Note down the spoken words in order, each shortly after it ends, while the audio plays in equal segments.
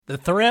The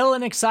thrill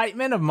and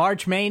excitement of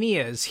March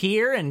Mania is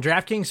here, and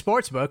DraftKings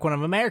Sportsbook, one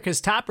of America's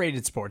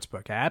top-rated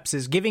sportsbook apps,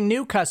 is giving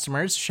new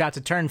customers a shot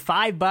to turn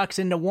 $5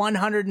 into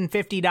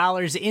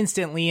 $150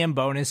 instantly in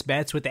bonus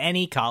bets with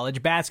any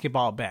college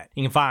basketball bet.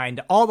 You can find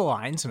all the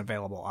lines and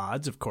available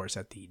odds, of course,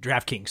 at the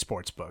DraftKings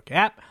Sportsbook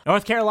app.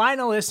 North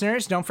Carolina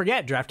listeners, don't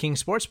forget,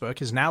 DraftKings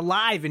Sportsbook is now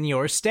live in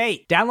your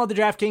state. Download the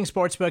DraftKings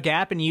Sportsbook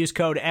app and use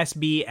code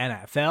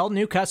SBNFL.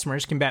 New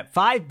customers can bet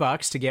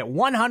 $5 to get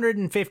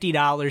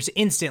 $150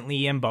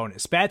 instantly in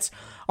bonus bets,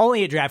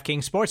 only at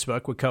DraftKings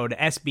Sportsbook with code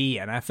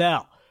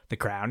SBNFL. The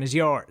crown is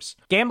yours.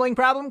 Gambling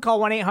problem? Call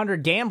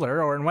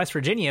 1-800-GAMBLER, or in West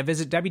Virginia,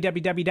 visit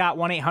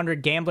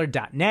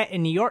www.1800gambler.net.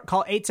 In New York,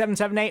 call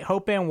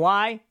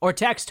 877-8-HOPE-NY or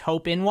text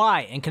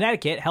HOPE-NY. In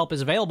Connecticut, help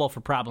is available for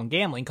problem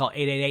gambling. Call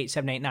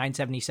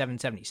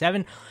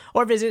 888-789-7777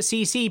 or visit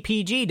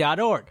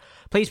ccpg.org.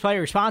 Please play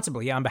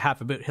responsibly on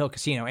behalf of Boot Hill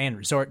Casino and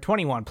Resort.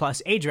 21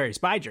 plus, age varies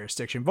by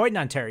jurisdiction. Void in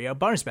Ontario.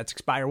 Bonus bets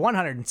expire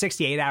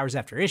 168 hours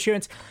after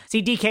issuance.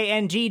 See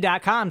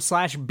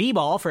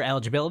dkng.com/bball for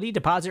eligibility,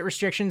 deposit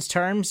restrictions,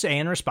 terms,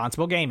 and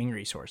responsible gaming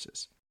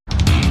resources.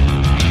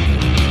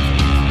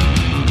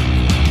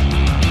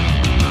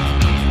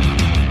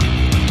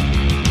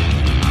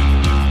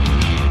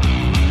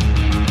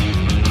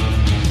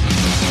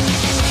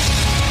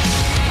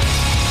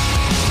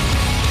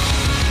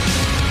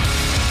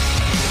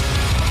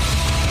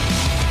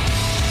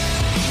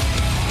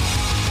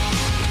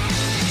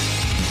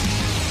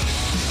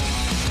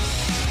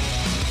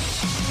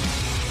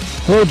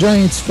 Hello,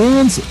 Giants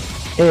fans.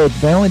 Ed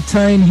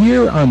Valentine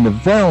here on the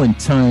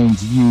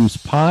Valentine's Views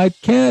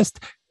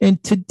podcast.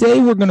 And today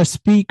we're going to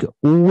speak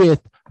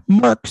with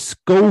Mark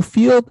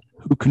Schofield,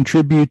 who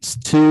contributes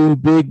to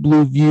Big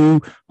Blue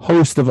View,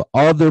 host of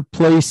Other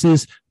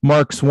Places.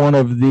 Mark's one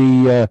of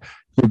the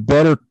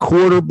better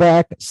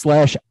quarterback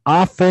 /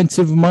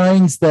 offensive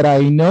minds that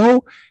I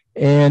know,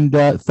 and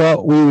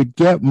thought we would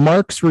get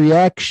Mark's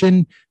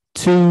reaction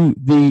to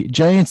the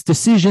Giants'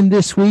 decision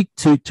this week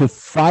to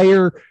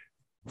fire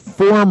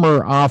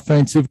former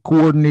offensive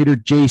coordinator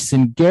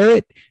Jason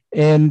Garrett,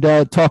 and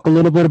talk a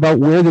little bit about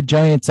where the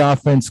Giants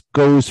offense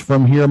goes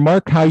from here.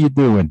 Mark, how you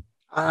doing?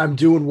 I'm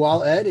doing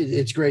well, Ed.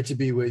 It's great to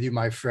be with you,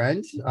 my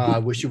friend. I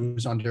wish it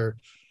was under,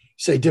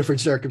 say,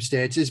 different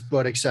circumstances,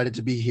 but excited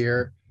to be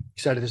here.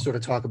 Excited to sort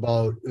of talk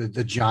about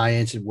the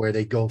Giants and where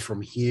they go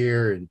from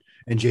here, and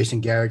Jason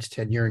Garrett's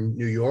tenure in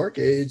New York.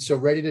 It's so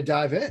ready to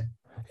dive in.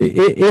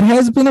 It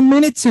has been a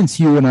minute since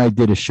you and I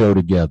did a show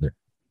together.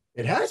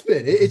 It has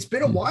been. It's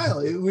been a while.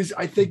 It was,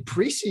 I think,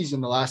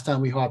 preseason the last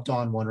time we hopped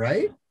on one,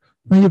 right?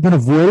 Well, you've been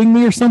avoiding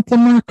me or something,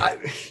 Mark?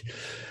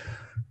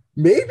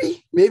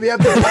 Maybe I've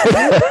been.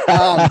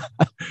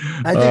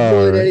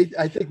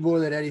 I think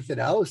more than anything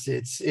else,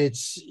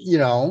 it's you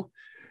know,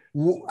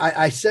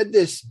 I said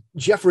this.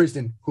 Jeff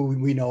Risdon, who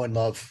we know and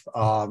love,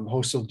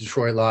 host of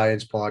Detroit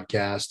Lions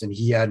podcast, and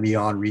he had me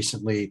on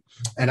recently.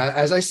 And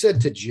as I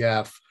said to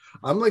Jeff,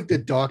 I'm like the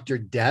Dr.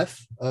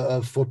 Death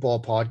of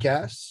football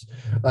podcasts.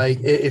 Like,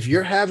 if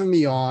you're having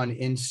me on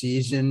in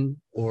season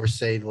or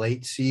say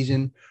late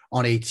season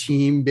on a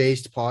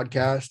team-based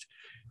podcast,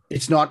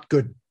 it's not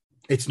good.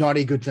 It's not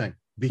a good thing,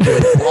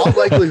 because in all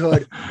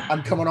likelihood,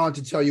 I'm coming on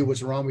to tell you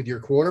what's wrong with your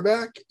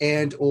quarterback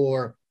and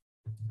or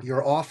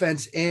your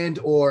offense and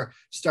or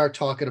start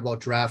talking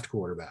about draft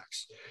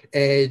quarterbacks.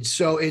 And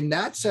so in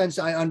that sense,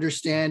 I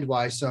understand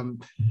why some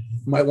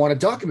might want to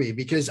duck me,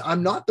 because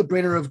I'm not the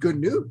bringer of good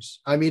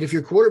news. I mean, if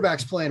your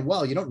quarterback's playing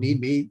well, you don't need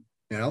me,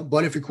 you know,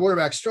 but if your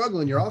quarterback's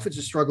struggling, your offense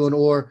is struggling,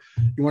 or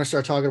you want to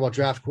start talking about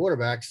draft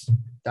quarterbacks,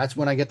 that's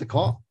when I get the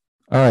call.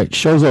 All right.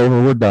 Show's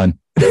over. We're done.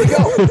 There we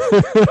go.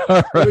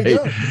 All right.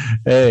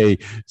 Hey,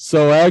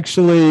 so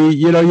actually,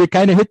 you know, you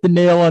kind of hit the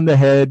nail on the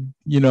head.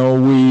 You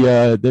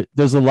know,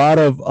 there's a lot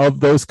of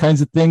those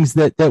kinds of things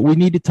that we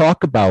need to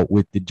talk about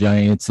with the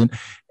Giants.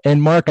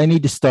 And Mark, I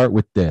need to start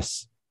with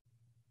this.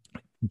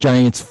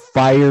 Giants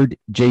fired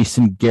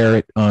Jason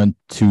Garrett on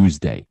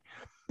Tuesday.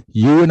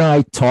 You and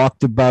I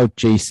talked about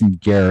Jason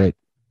Garrett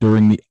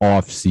during the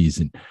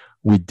offseason.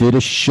 We did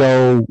a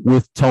show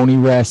with Tony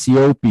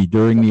Racioppi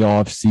during the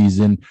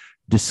offseason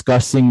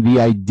discussing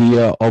the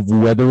idea of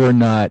whether or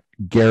not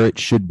Garrett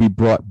should be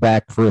brought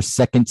back for a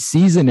second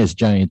season as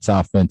Giants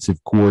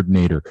offensive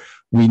coordinator.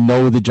 We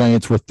know the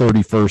Giants were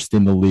 31st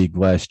in the league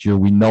last year.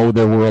 We know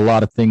there were a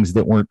lot of things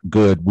that weren't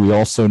good. We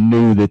also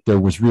knew that there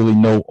was really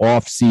no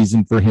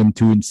offseason for him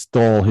to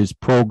install his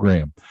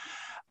program.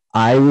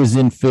 I was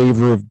in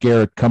favor of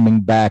Garrett coming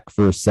back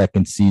for a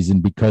second season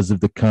because of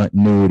the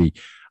continuity.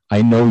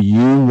 I know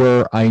you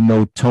were. I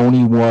know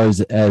Tony was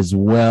as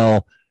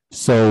well.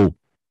 So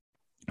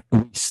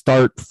we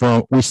start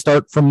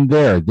from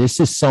there. This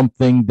is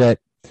something that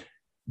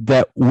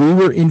we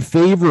were in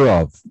favor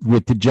of,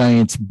 with the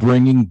Giants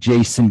bringing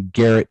Jason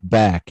Garrett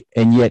back,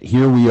 and yet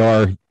here we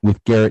are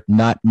with Garrett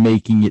not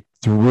making it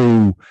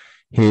through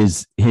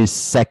his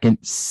second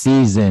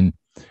season.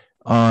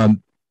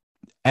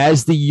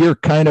 As the year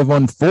kind of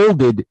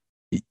unfolded,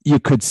 you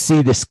could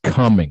see this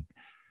coming.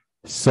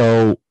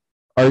 So,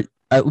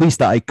 at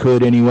least I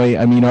could anyway.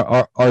 I mean,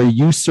 are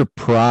you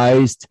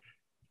surprised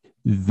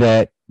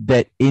that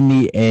in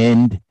the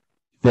end,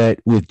 that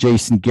with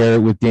Jason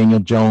Garrett, with Daniel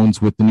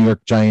Jones, with the New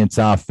York Giants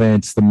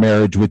offense, the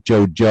marriage with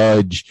Joe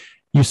Judge,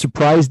 you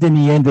surprised in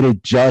the end that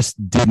it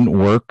just didn't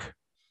work?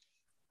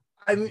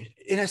 I'm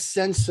in a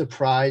sense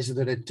surprised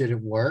that it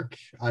didn't work.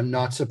 I'm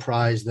not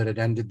surprised that it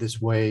ended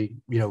this way,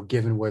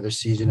 given where the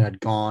season had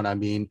gone. I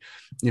mean,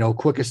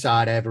 quick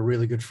aside, I have a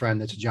really good friend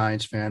that's a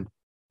Giants fan.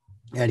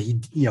 And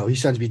he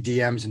sends me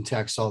DMs and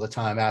texts all the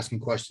time asking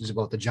questions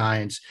about the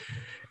Giants.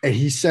 And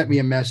he sent me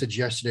a message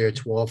yesterday at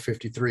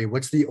 12:53.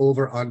 What's the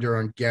over under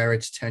on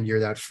Garrett's tenure?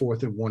 That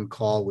 4th and 1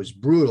 call was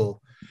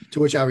brutal.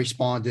 To which I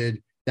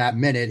responded that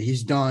minute.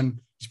 He's done.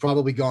 He's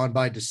probably gone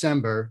by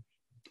December.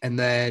 And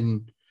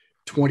then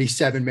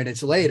 27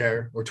 minutes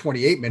later or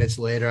 28 minutes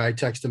later, I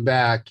text him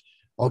back.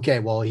 Okay,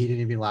 well, he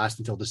didn't even last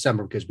until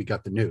December because we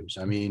got the news.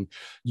 I mean,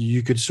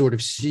 you could sort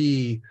of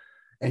see,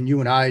 and you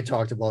and I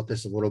talked about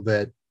this a little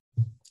bit,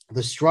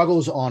 the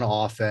struggles on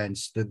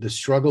offense, the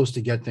struggles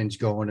to get things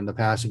going in the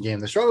passing game,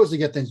 the struggles to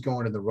get things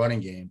going in the running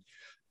game,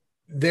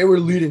 they were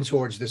leading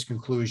towards this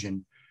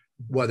conclusion,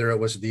 whether it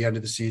was at the end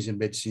of the season,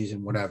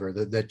 mid-season, whatever,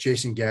 that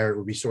Jason Garrett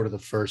would be sort of the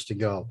first to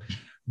go.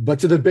 But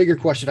to the bigger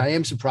question, I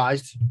am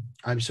surprised.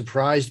 I'm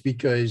surprised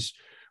because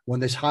when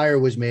this hire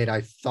was made,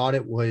 I thought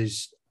it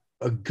was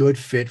a good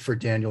fit for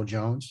Daniel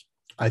Jones.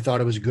 I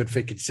thought it was a good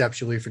fit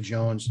conceptually for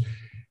Jones,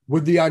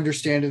 with the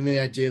understanding, the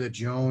idea that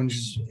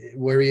Jones,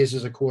 where he is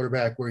as a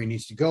quarterback, where he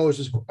needs to go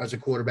as a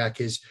quarterback,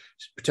 his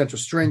potential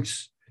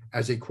strengths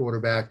as a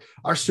quarterback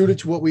are suited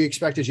to what we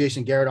expect a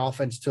Jason Garrett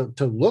offense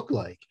to look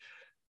like.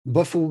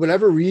 But for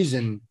whatever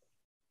reason,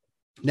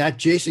 that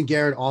Jason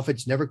Garrett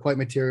offense never quite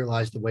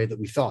materialized the way that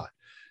we thought.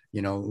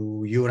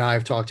 You and I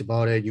have talked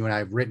about it. You and I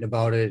have written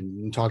about it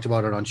and talked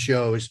about it on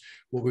shows.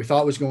 What we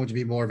thought was going to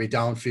be more of a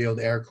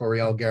downfield Eric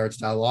Coryell Garrett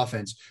style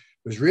offense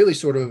was really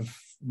sort of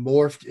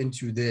morphed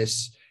into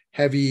this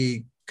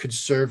heavy,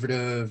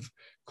 conservative,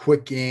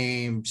 quick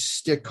game,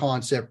 stick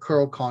concept,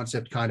 curl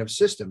concept kind of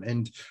system.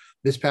 And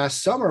this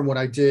past summer, when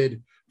I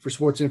did for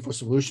Sports Info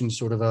Solutions,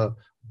 sort of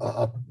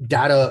a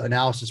data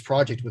analysis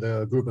project with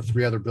a group of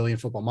 3 other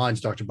brilliant football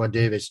minds, Dr. Bud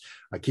Davis,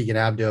 Keegan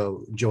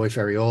Abdo, Joey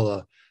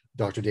Ferriola.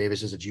 Dr.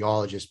 Davis is a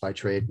geologist by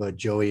trade, but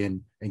Joey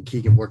and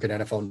Keegan work at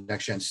NFL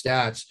Next Gen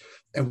Stats.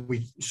 And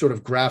we sort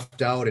of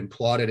graphed out and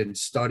plotted and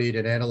studied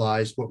and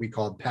analyzed what we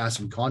called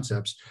passing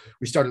concepts.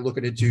 We started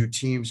looking into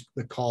teams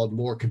that called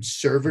more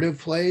conservative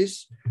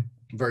plays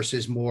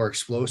versus more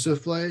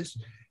explosive plays.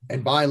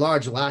 And by and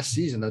large, last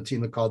season, the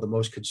team that called the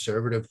most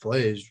conservative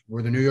plays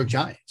were the New York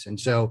Giants. And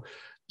so,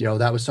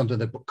 that was something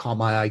that caught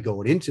my eye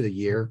going into the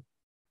year,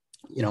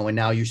 and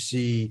now you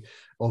see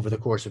over the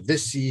course of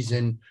this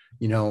season,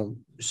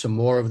 some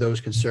more of those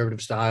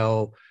conservative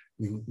style,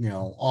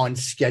 on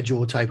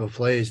schedule type of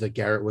plays that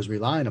Garrett was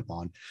relying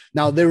upon.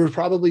 Now, there were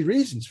probably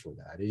reasons for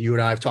that. You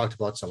and I have talked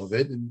about some of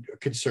it, and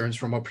concerns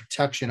from a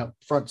protection up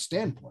front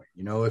standpoint.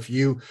 If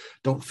you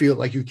don't feel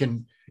like you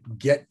can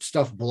get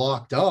stuff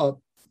blocked up,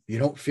 you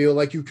don't feel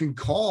like you can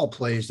call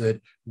plays that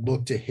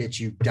look to hit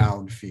you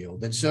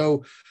downfield. And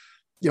so,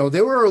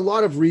 there were a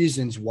lot of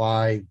reasons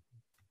why,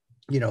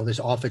 this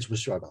offense was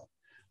struggling.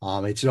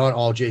 It's not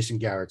all Jason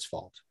Garrett's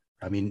fault.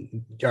 I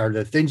mean, are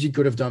there things he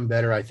could have done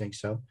better? I think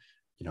so.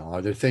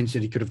 Are there things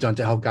that he could have done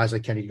to help guys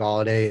like Kenny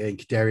Golladay and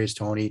Kadarius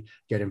Toney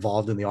get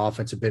involved in the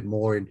offense a bit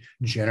more and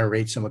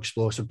generate some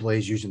explosive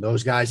plays using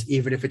those guys,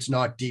 even if it's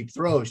not deep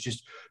throws,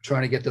 just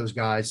trying to get those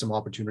guys some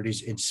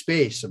opportunities in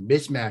space, some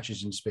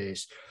mismatches in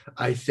space.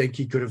 I think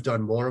he could have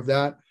done more of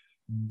that,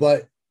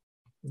 but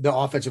the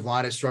offensive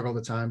line has struggled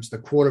at times. The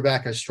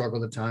quarterback has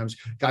struggled at times.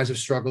 Guys have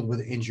struggled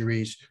with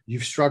injuries.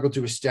 You've struggled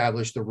to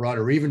establish the run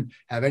or even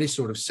have any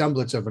sort of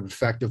semblance of an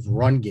effective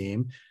run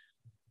game.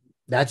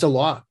 That's a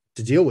lot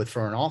to deal with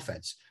for an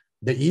offense.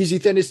 The easy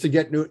thing is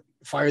to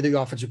fire the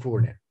offensive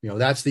coordinator.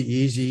 That's the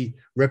easy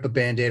rip a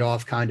Band-Aid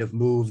off kind of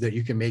move that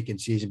you can make in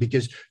season,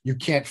 because you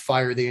can't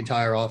fire the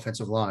entire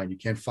offensive line. You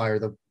can't fire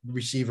the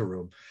receiver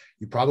room.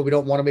 You probably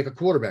don't want to make a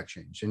quarterback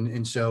change.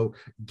 And so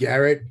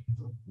Garrett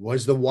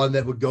was the one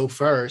that would go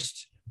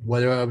first,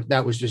 whether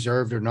that was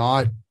deserved or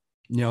not.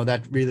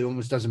 That really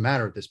almost doesn't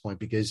matter at this point,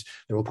 because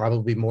there will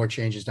probably be more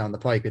changes down the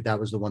pike, but that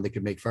was the one that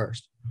could make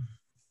first.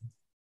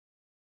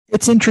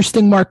 It's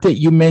interesting, Mark, that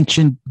you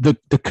mentioned the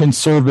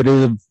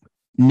conservative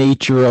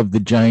nature of the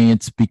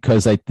Giants,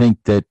 because I think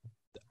that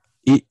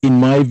in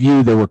my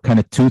view, there were kind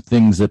of 2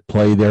 things at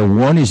play there.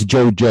 One is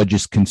Joe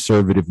Judge's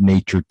conservative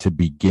nature to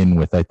begin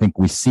with. I think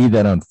we see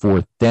that on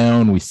 4th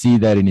down. We see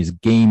that in his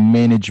game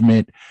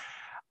management.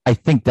 I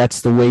think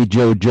that's the way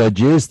Joe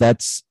Judge is.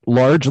 That's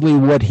largely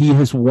what he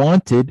has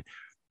wanted.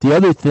 The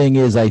other thing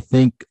is, I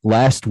think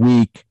last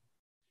week,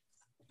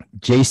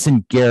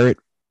 Jason Garrett,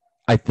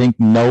 I think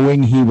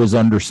knowing he was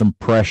under some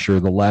pressure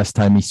the last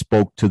time he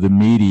spoke to the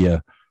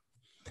media,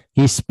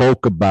 he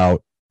spoke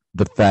about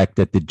the fact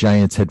that the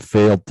Giants had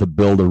failed to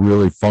build a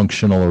really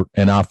functional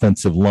and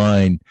offensive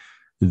line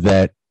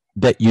that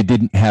you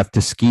didn't have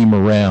to scheme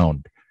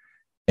around.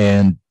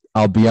 And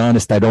I'll be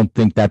honest, I don't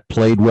think that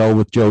played well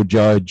with Joe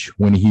Judge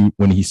when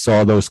he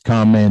saw those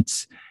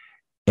comments.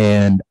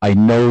 And I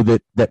know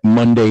that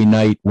Monday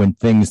night, when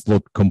things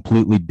looked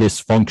completely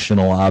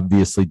dysfunctional,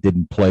 obviously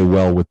didn't play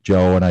well with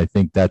Joe. And I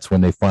think that's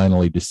when they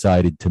finally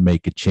decided to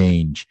make a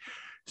change.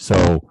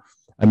 So,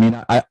 I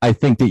mean, I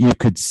think that you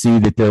could see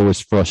that there was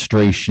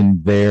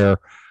frustration there.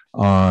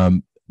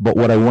 But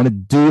what I want to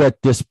do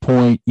at this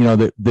point, you know,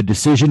 the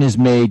decision is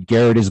made.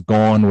 Garrett is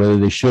gone. Whether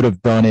they should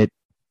have done it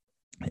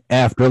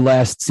after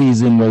last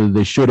season, whether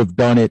they should have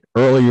done it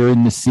earlier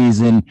in the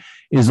season,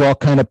 is all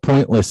kind of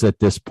pointless at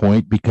this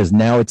point, because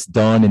now it's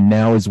done, and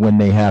now is when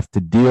they have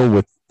to deal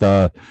with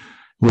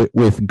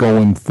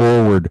going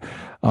forward.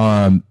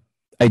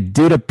 I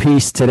did a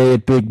piece today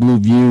at Big Blue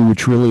View,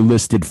 which really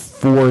listed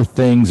 4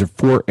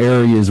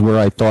 areas where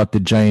I thought the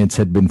Giants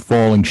had been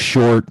falling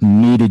short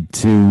and needed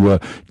to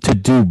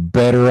do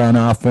better on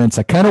offense.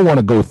 I kind of want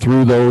to go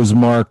through those,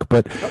 Mark,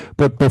 but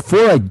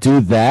before I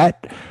do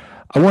that,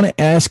 I want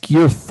to ask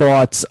your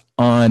thoughts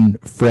on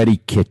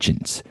Freddie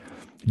Kitchens.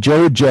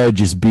 Joe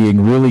Judge is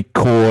being really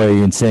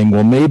coy and saying,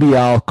 well, maybe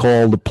I'll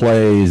call the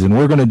plays and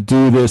we're going to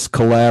do this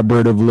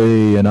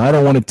collaboratively, and I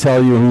don't want to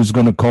tell you who's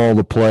going to call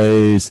the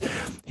plays.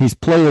 He's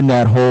playing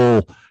that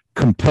whole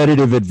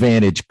competitive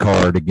advantage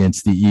card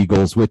against the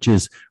Eagles, which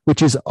is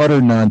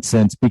utter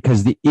nonsense,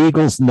 because the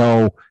Eagles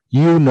know,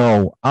 you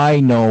know, I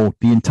know,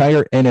 the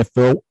entire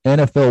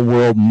NFL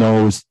world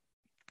knows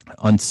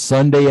on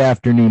Sunday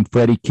afternoon,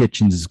 Freddie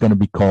Kitchens is going to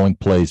be calling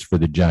plays for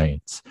the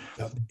Giants.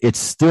 Yep. It's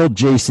still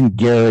Jason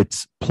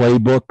Garrett's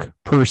playbook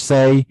per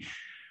se,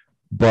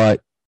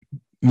 but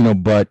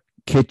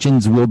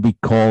Kitchens will be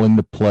calling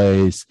the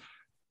plays.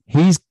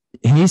 He's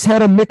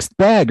had a mixed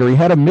bag, or he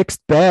had a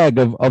mixed bag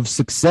of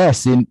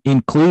success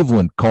in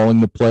Cleveland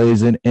calling the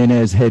plays and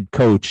as head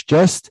coach.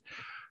 Just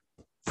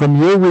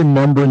from your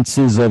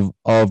remembrances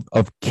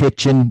of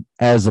Kitchen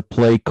as a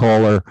play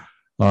caller,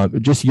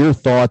 just your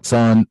thoughts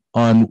on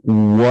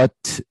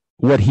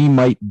what he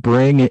might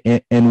bring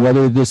and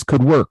whether this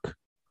could work.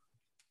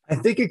 I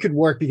think it could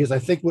work, because I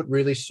think what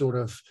really sort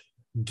of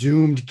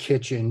doomed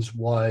Kitchens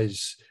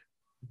was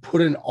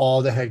putting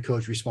all the head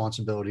coach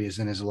responsibilities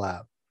in his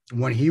lap.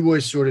 When he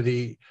was sort of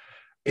the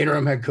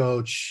interim head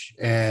coach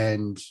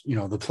and, you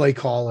know, the play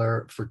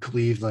caller for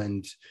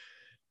Cleveland,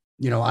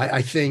 you know,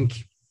 I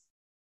think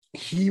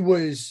he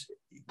was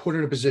put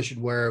in a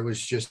position where it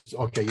was just,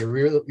 okay, your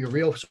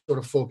real sort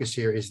of focus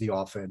here is the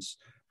offense.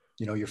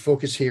 You know, your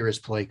focus here is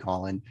play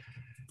calling.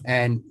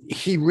 And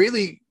he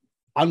really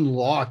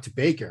unlocked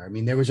Baker. I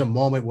mean, there was a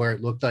moment where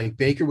it looked like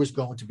Baker was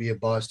going to be a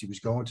bust. He was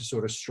going to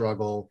sort of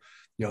struggle.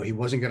 You know, he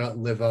wasn't going to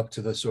live up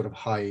to the sort of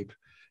hype,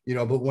 you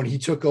know, but when he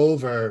took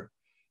over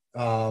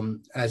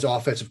as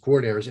offensive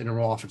coordinator, as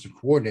interim offensive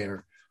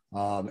coordinator,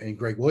 and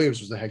Greg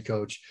Williams was the head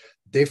coach,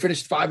 they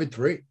finished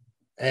 5-3.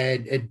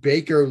 And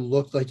Baker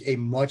looked like a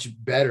much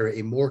better,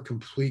 a more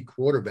complete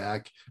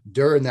quarterback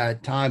during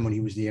that time when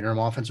he was the interim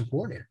offensive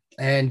coordinator.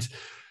 And,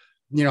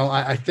 you know,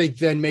 I think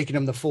then making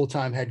him the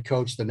full-time head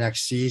coach the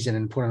next season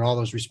and putting all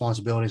those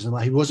responsibilities,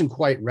 and he wasn't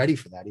quite ready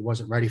for that. He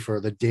wasn't ready for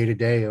the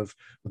day-to-day of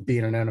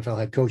being an NFL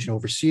head coach and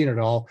overseeing it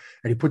all.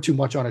 And he put too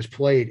much on his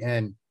plate,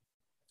 and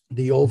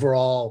the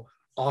overall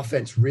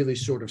offense really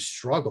sort of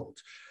struggled.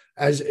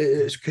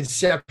 As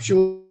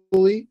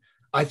conceptually,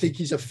 I think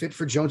he's a fit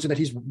for Jones, and that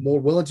he's more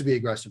willing to be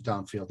aggressive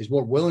downfield. He's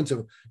more willing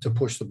to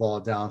push the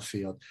ball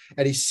downfield.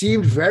 And he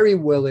seemed very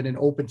willing and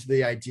open to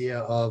the idea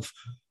of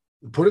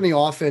putting the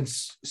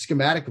offense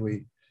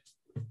schematically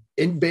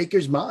in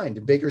Baker's mind,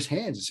 in Baker's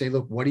hands, and say,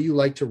 look, what do you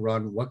like to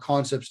run? What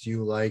concepts do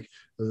you like?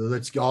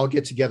 Let's all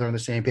get together on the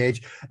same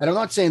page. And I'm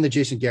not saying that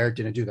Jason Garrett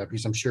didn't do that,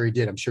 because I'm sure he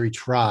did. I'm sure he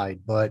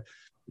tried, but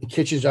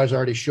Kitchens has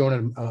already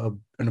shown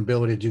an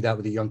ability to do that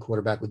with a young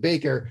quarterback with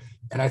Baker.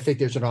 And I think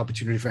there's an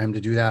opportunity for him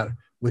to do that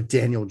with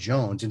Daniel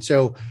Jones. And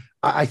so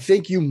I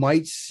think you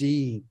might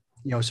see,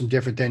 you know, some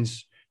different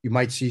things. You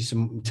might see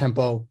some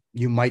tempo.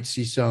 You might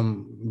see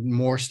some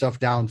more stuff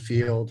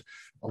downfield,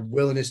 a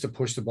willingness to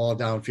push the ball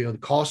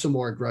downfield, call some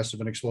more aggressive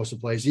and explosive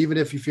plays, even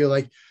if you feel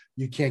like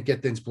you can't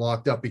get things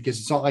blocked up, because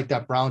it's not like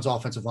that Browns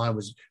offensive line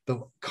was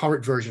the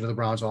current version of the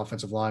Browns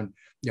offensive line.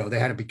 You know, they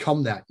hadn't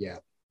become that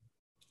yet,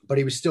 but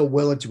he was still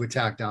willing to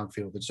attack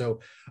downfield. And so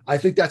I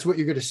think that's what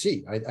you're going to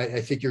see. I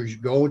think you're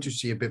going to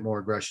see a bit more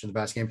aggression in the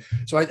pass game.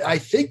 So I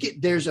think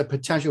there's a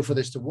potential for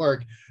this to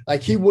work.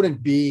 Like, he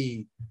wouldn't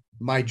be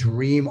my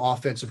dream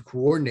offensive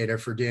coordinator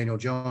for Daniel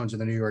Jones and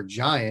the New York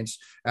Giants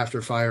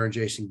after firing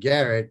Jason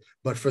Garrett,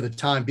 but for the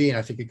time being,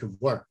 I think it could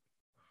work.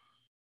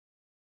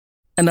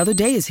 Another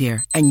day is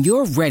here, and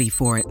you're ready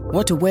for it.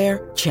 What to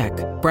wear? Check.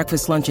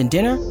 Breakfast, lunch, and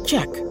dinner?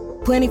 Check.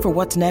 Planning for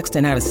what's next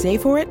and how to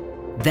save for it?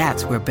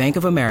 That's where Bank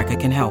of America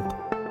can help.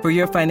 For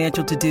your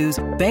financial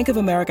to-dos, Bank of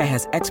America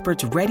has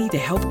experts ready to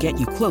help get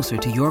you closer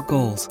to your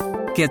goals.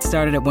 Get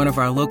started at one of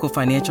our local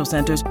financial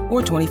centers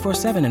or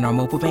 24/7 in our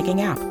mobile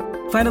banking app.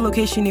 Find a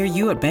location near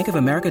you at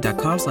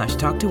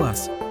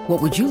bankofamerica.com/talktous. What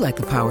would you like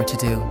the power to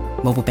do?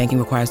 Mobile banking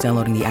requires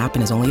downloading the app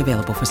and is only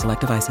available for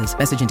select devices.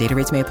 Message and data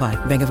rates may apply.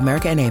 Bank of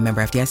America N.A.,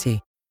 member FDIC.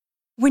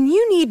 When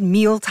you need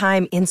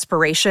mealtime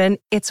inspiration,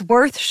 it's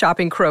worth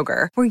shopping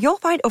Kroger, where you'll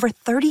find over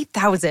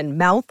 30,000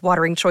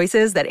 mouth-watering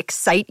choices that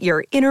excite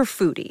your inner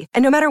foodie.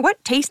 And no matter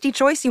what tasty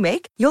choice you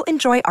make, you'll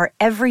enjoy our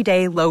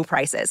everyday low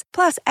prices,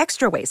 plus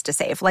extra ways to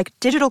save, like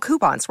digital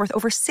coupons worth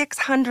over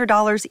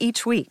 $600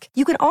 each week.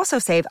 You can also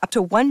save up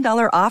to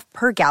 $1 off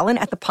per gallon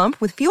at the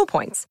pump with fuel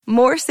points.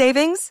 More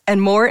savings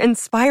and more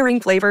inspiring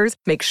flavors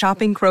make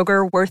shopping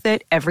Kroger worth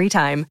it every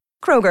time.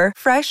 Kroger,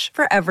 fresh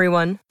for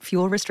everyone.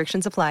 Fuel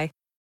restrictions apply.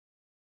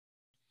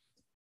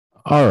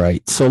 All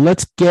right, so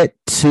let's get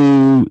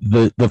to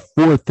the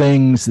four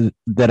things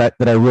that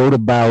I wrote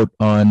about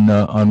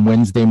on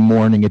Wednesday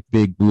morning at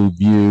Big Blue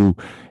View,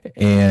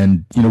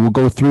 and we'll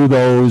go through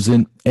those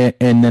and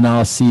then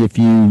I'll see if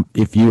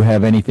you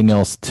have anything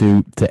else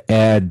to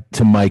add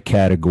to my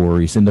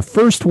categories. And the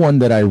first one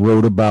that I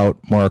wrote about,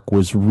 Mark,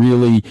 was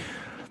really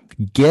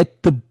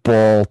get the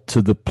ball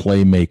to the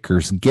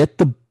playmakers, get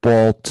the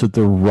ball to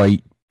the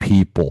right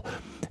people.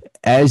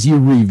 As you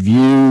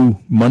review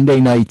Monday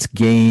night's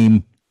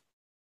game,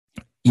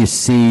 you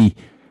see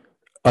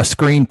a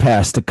screen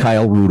pass to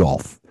Kyle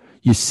Rudolph.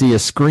 You see a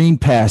screen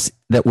pass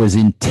that was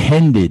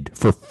intended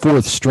for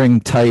fourth string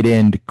tight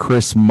end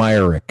Chris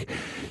Myrick.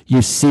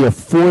 You see a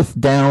fourth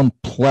down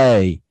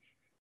play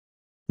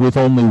with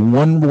only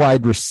one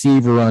wide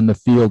receiver on the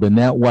field, and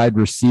that wide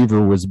receiver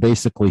was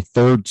basically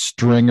third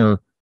stringer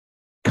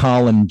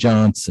Colin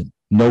Johnson.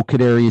 No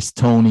Kadarius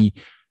Toney,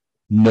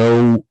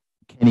 no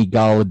Kenny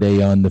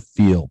Golladay on the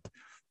field.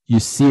 You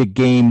see a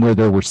game where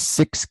there were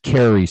 6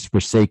 carries for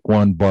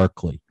Saquon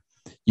Barkley.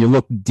 You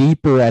look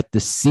deeper at the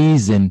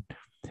season,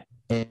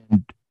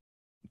 and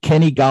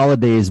Kenny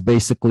Golladay is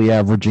basically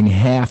averaging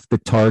half the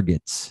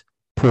targets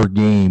per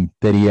game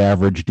that he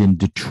averaged in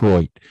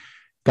Detroit.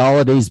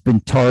 Galladay's been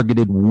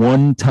targeted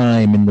one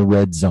time in the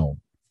red zone.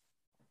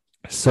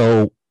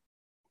 So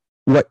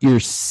what you're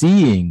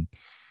seeing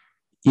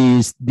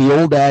is the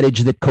old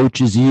adage that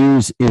coaches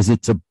use is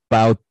it's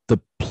about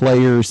the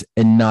players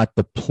and not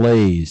the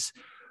plays.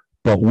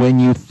 But when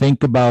you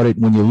think about it,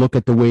 when you look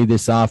at the way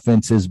this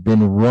offense has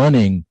been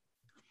running,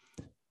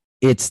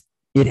 it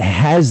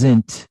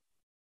hasn't,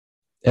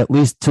 at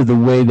least to the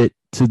way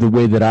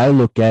that I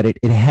look at it,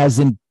 it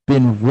hasn't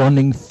been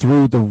running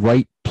through the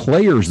right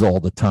players all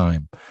the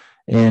time.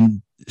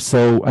 And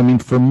so, I mean,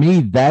 for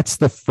me, that's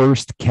the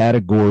first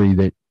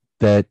category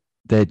that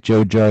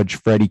Joe Judge,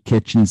 Freddie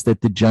Kitchens, that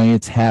the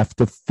Giants have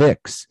to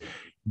fix.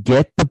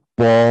 Get the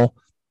ball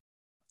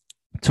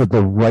to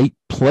the right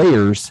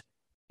players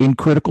in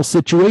critical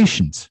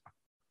situations.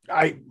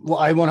 I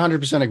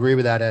 100% agree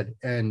with that, Ed.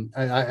 And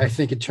I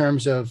think in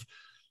terms of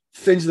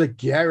things that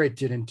Garrett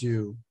didn't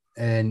do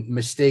and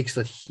mistakes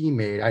that he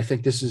made, I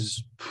think this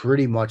is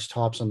pretty much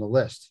tops on the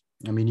list.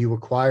 I mean, you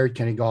acquired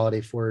Kenny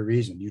Golladay for a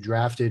reason. You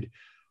drafted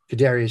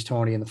Kadarius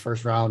Toney in the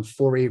first round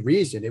for a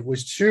reason. It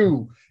was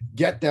to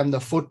get them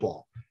the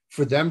football,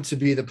 for them to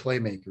be the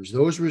playmakers.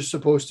 Those were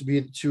supposed to be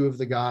the two of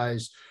the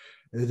guys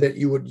that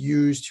you would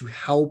use to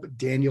help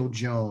Daniel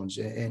Jones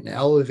and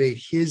elevate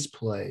his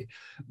play.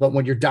 But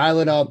when you're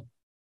dialing up,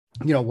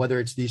 whether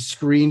it's these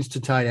screens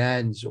to tight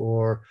ends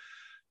or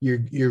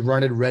you're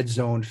running red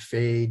zone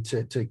fade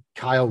to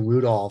Kyle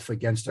Rudolph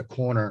against a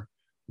corner,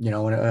 in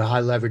a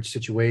high leverage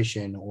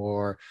situation,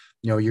 or,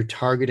 you're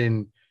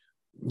targeting,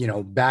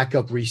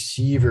 backup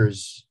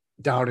receivers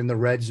down in the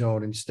red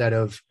zone instead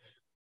of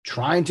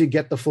trying to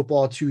get the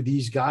football to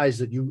these guys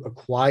that you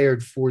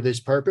acquired for this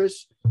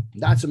purpose,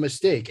 that's a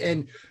mistake.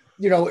 And,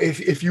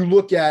 if you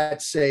look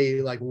at, say,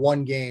 like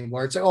one game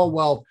where it's like, oh,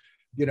 well,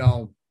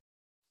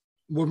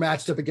 we're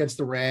matched up against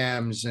the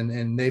Rams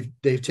and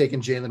they've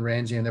taken Jalen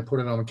Ramsey and they're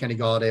putting on Kenny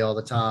Golladay all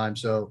the time.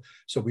 So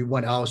we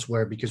went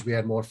elsewhere because we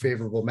had more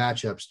favorable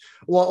matchups.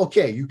 Well,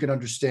 okay, you can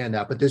understand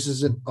that, but this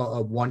isn't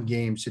a one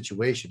game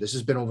situation. This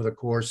has been over the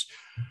course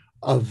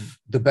of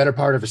the better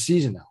part of a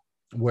season now,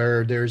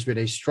 where there's been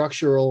a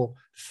structural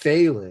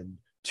failing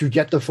to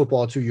get the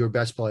football to your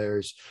best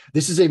players.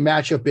 This is a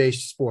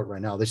matchup-based sport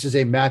right now. This is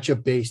a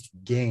matchup-based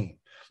game.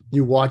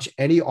 You watch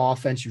any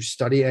offense, you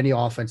study any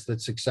offense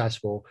that's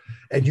successful,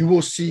 and you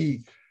will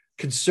see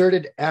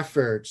concerted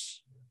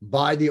efforts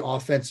by the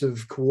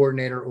offensive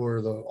coordinator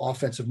or the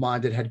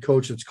offensive-minded head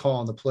coach that's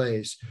calling the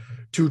plays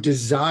to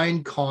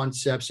design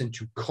concepts and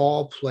to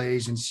call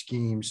plays and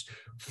schemes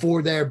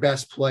for their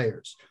best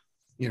players.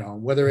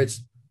 Whether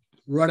it's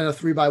running a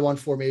 3-by-1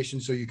 formation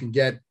so you can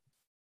get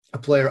a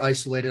player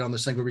isolated on the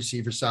single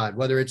receiver side,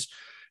 whether it's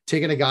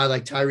taking a guy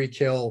like Tyreek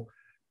Hill,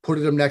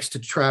 putting him next to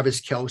Travis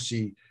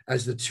Kelce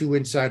as the 2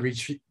 inside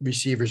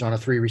receivers on a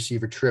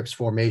 3-receiver trips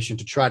formation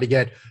to try to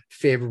get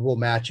favorable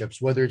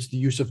matchups, whether it's the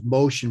use of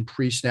motion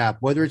pre-snap,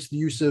 whether it's the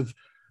use of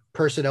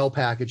personnel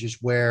packages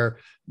where,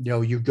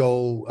 you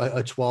go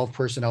a 12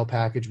 personnel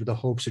package with the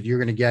hopes that you're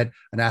going to get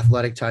an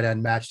athletic tight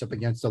end matched up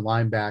against a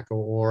linebacker,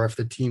 or if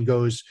the team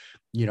goes,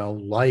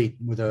 light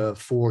with a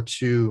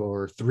 4-2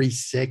 or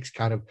 3-6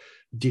 kind of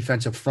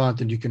defensive front,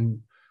 and you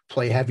can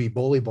play heavy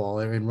bully ball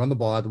and run the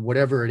ball,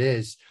 whatever it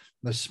is.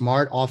 The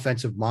smart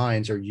offensive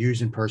minds are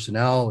using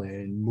personnel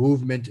and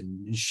movement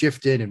and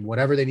shifted and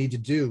whatever they need to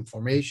do,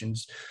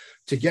 formations,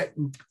 to get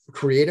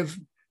creative,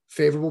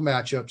 favorable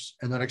matchups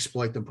and then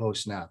exploit them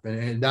post snap.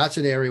 And that's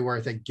an area where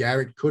I think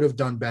Garrett could have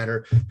done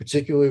better,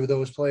 particularly with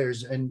those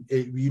players. And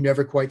you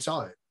never quite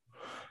saw it.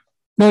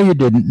 No, you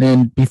didn't.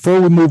 And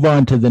before we move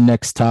on to the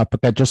next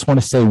topic, I just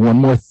want to say one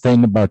more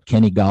thing about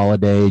Kenny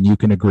Golladay, and you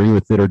can agree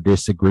with it or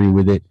disagree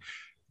with it.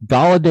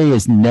 Golladay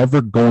is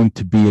never going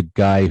to be a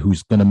guy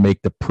who's going to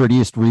make the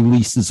prettiest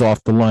releases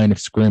off the line of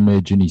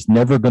scrimmage, and he's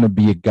never going to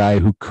be a guy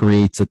who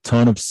creates a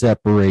ton of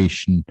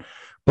separation.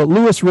 But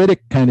Louis Riddick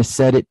kind of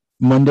said it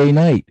Monday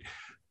night.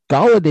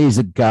 Galladay's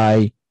a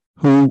guy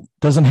who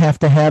doesn't have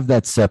to have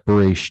that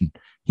separation.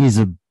 He's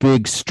a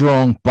big,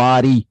 strong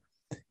body.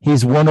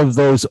 He's one of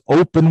those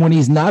open when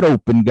he's not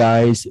open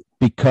guys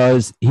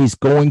because he's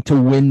going to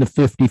win the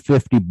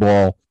 50-50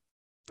 ball.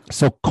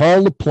 So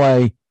call the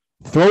play,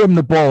 throw him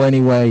the ball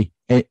anyway,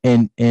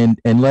 and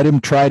let him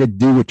try to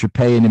do what you're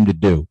paying him to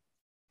do.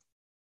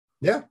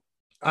 Yeah.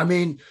 I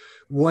mean,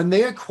 when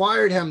they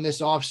acquired him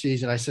this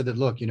offseason, I said that,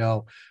 look,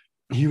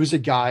 he was a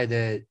guy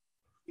that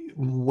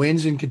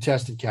wins in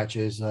contested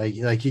catches.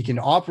 Like he can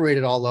operate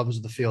at all levels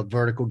of the field,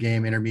 vertical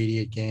game,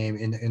 intermediate game,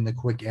 in the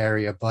quick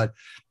area. But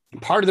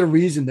part of the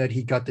reason that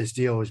he got this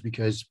deal was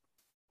because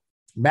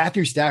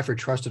Matthew Stafford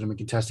trusted him in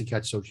contested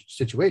catch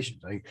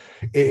situations. Like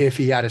if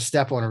he had a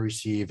step on a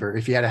receiver,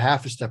 if he had a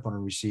half a step on a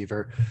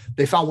receiver,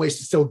 they found ways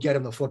to still get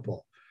him the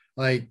football.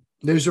 Like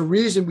there's a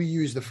reason we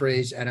use the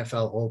phrase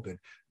NFL open.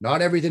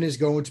 Not everything is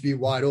going to be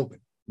wide open.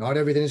 Not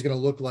everything is going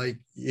to look like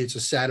it's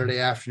a Saturday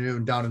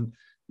afternoon down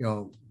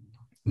in,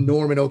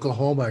 Norman,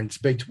 Oklahoma, and it's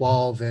Big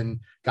 12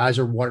 and guys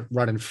are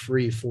running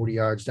free 40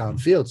 yards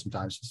downfield.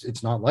 Sometimes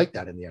it's not like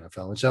that in the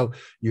NFL. And so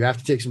you have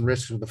to take some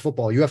risks with the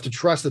football. You have to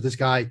trust that this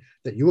guy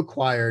that you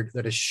acquired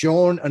that has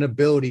shown an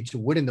ability to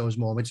win in those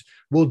moments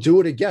will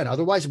do it again.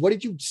 Otherwise, what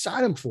did you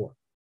sign him for?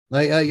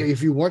 Like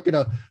if you weren't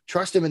going to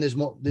trust him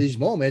in these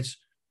moments,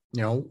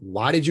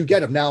 why did you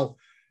get him? Now,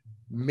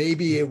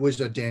 maybe it was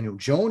a Daniel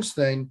Jones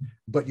thing,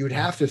 but you'd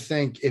have to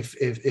think if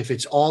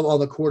it's all on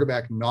the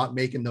quarterback not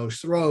making those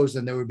throws,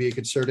 then there would be a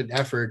concerted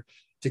effort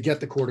to get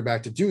the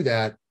quarterback to do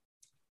that.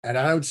 And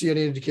I don't see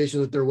any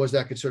indication that there was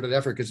that concerted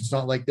effort because it's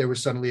not like there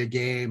was suddenly a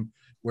game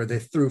where they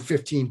threw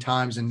 15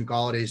 times in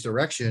Galladay's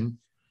direction.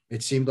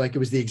 It seemed like it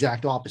was the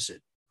exact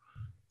opposite.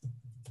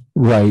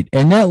 Right.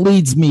 And that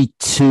leads me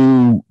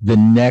to the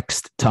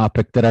next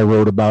topic that I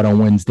wrote about on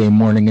Wednesday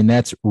morning, and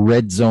that's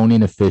red zone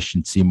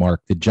inefficiency,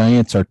 Mark. The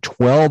Giants are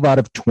 12 out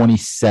of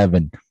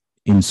 27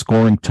 in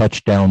scoring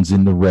touchdowns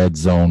in the red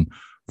zone,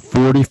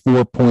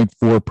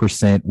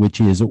 44.4%,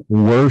 which is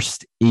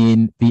worst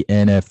in the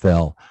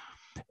NFL.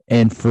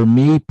 And for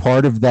me,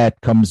 part of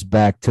that comes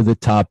back to the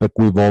topic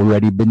we've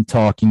already been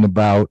talking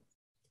about,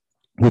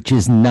 which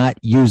is not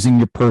using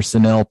your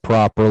personnel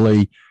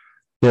properly.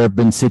 There have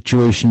been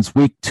situations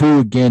week 2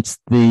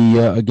 against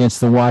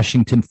the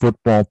Washington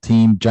football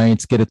team.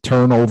 Giants get a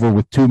turnover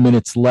with 2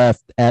 minutes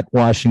left at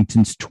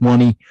Washington's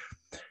 20.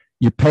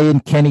 You're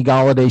paying Kenny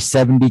Golladay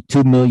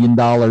 $72 million.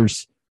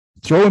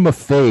 Throw him a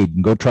fade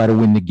and go try to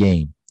win the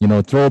game.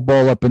 Throw a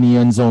ball up in the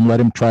end zone. Let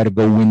him try to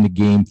go win the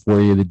game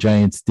for you. The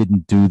Giants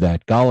didn't do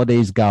that.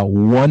 Galladay's got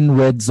one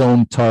red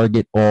zone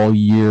target all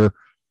year.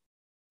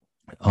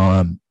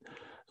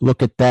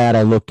 Look at that.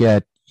 I look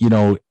at,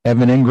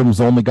 Evan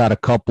Ingram's only got a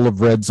couple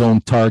of red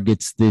zone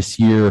targets this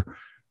year.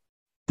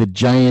 The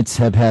Giants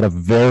have had a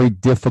very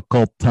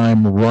difficult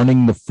time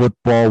running the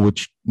football,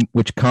 which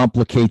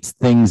complicates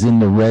things in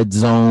the red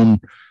zone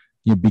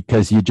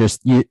because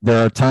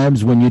there are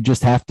times when you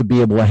just have to be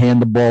able to hand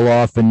the ball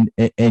off and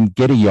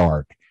get a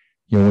yard,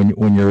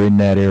 when you're in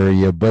that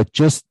area. But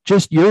just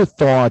your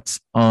thoughts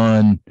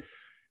on,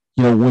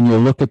 when you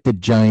look at the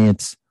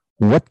Giants,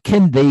 what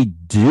can they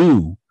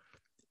do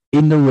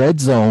in the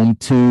red zone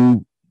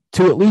to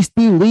at least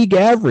be league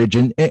average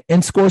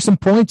and score some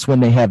points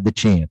when they have the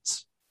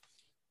chance?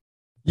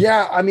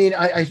 Yeah, I mean,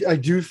 I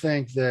do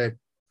think that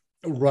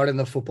running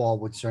the football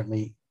would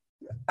certainly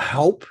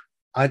help.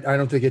 I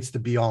don't think it's the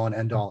be-all and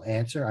end-all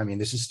answer. I mean,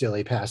 this is still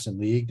a passing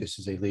league. This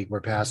is a league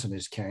where passing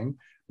is king.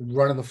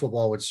 Running the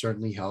football would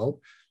certainly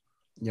help.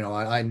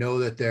 I know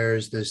that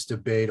there's this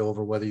debate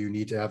over whether you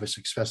need to have a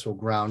successful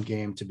ground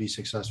game to be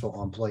successful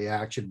on play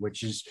action,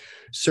 which is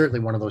certainly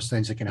one of those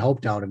things that can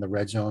help down in the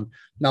red zone.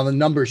 Now, the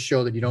numbers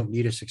show that you don't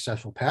need a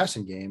successful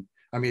passing game.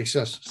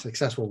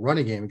 Successful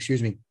running game,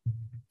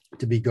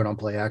 to be good on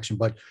play action,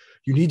 but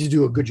you need to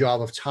do a good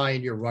job of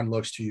tying your run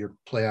looks to your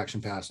play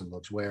action passing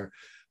looks where,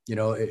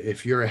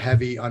 if you're a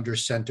heavy under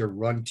center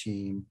run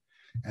team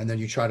and then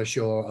you try to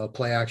show a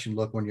play action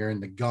look when you're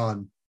in the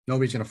gun,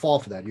 nobody's going to fall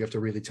for that. You have to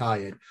really tie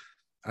it.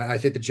 I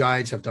think the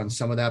Giants have done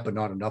some of that, but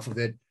not enough of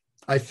it.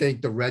 I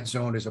think the red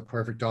zone is a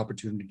perfect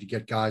opportunity to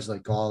get guys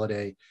like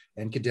Golladay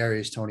and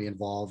Kadarius Toney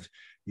involved,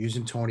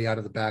 using Toney out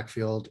of the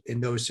backfield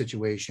in those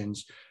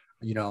situations.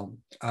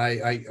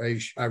 I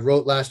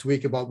wrote last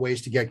week about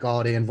ways to get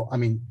Toney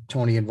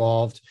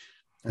involved.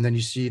 And then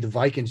you see the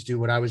Vikings do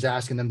what I was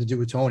asking them to do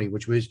with Toney,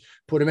 which was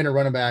put him in a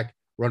running back,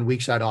 run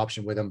weak side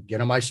option with him, get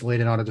him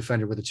isolated on a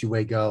defender with a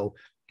two-way go.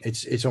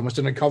 It's almost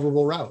an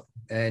uncoverable route.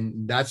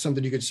 And that's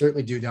something you could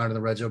certainly do down in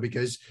the red zone,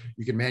 because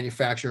you can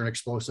manufacture an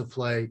explosive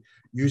play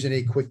using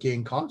a quick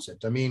game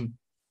concept. I mean,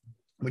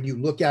 when you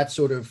look at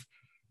sort of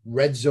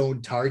red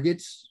zone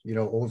targets,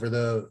 over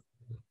the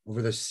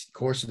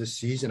course of the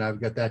season,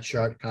 I've got that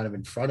chart kind of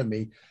in front of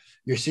me.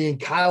 You're seeing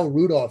Kyle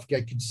Rudolph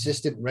get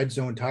consistent red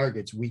zone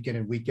targets week in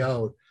and week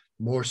out,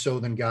 more so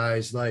than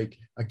guys like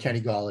a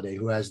Kenny Golladay,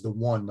 who has the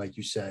one, like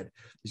you said.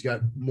 He's got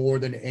more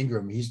than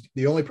Ingram. He's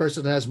the only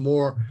person that has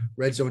more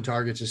red zone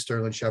targets is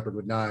Sterling Shepard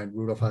with 9.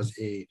 Rudolph has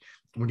 8.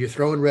 When you're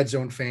throwing red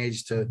zone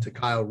fades to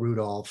Kyle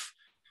Rudolph,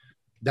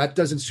 that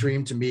doesn't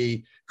scream to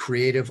me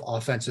creative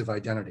offensive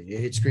identity.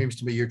 It screams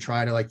to me you're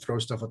trying to throw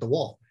stuff at the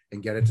wall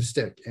and get it to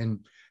stick.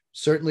 And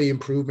certainly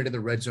improvement in the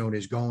red zone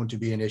is going to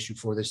be an issue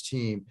for this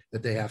team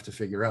that they have to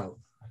figure out.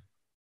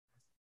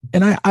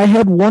 And I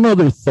had one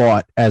other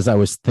thought as I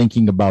was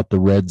thinking about the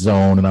red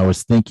zone, and I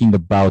was thinking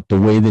about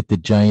the way that the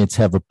Giants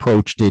have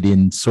approached it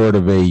in sort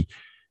of a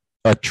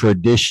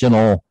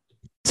traditional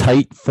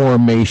tight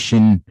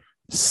formation,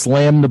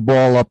 slam the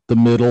ball up the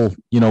middle,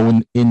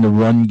 in the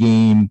run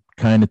game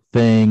kind of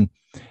thing.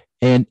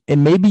 And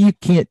maybe you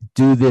can't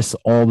do this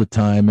all the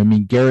time. I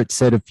mean, Garrett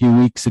said a few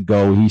weeks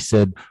ago, he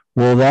said,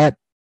 well,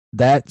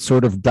 that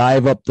sort of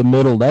dive up the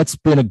middle, that's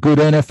been a good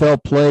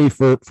NFL play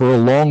for a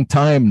long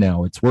time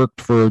now. It's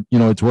worked for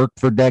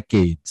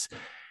decades.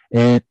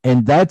 And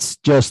that's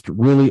just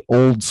really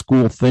old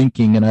school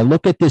thinking. And I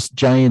look at this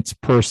Giants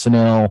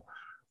personnel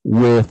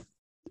with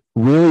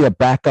really a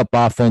backup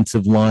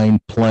offensive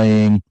line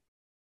playing,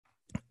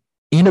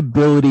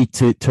 inability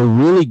to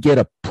really get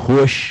a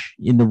push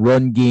in the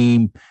run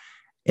game.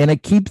 And I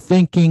keep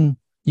thinking,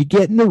 you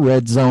get in the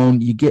red zone,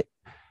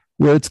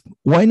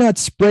 why not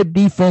spread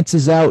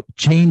defenses out,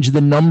 change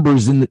the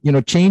numbers in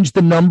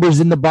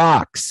the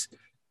box,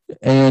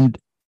 and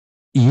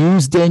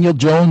use Daniel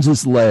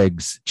Jones's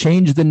legs,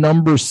 change the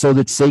numbers so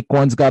that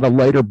Saquon's got a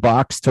lighter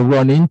box to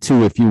run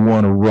into if you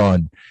want to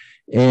run,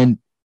 and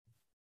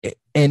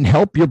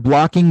help your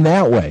blocking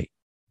that way.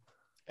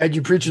 And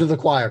you preach to the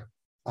choir.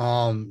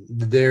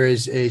 There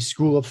is a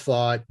school of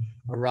thought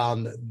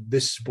around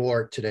this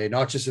sport today,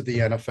 not just at the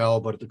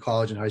NFL, but at the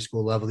college and high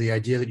school level, the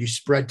idea that you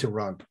spread to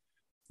run.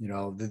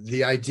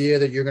 The idea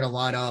that you're going to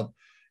line up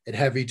at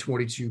heavy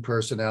 22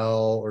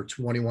 personnel or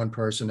 21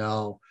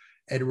 personnel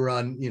and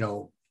run,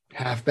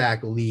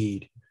 halfback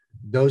lead,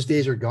 those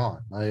days are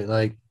gone.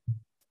 Like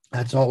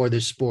that's not where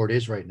this sport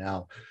is right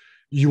now.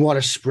 You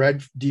want to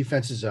spread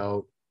defenses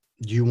out.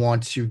 You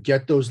want to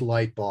get those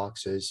light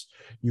boxes.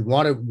 You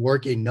want to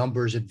work a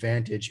numbers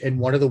advantage. And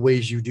one of the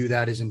ways you do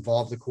that is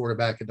involve the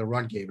quarterback in the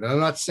run game. And I'm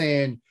not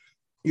saying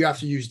you have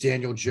to use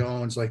Daniel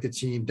Jones like the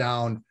team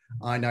down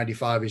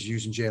I-95 is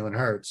using Jalen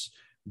Hurts,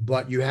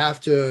 but you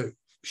have to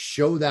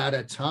show that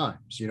at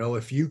times.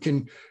 If you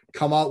can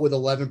come out with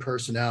 11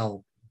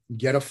 personnel,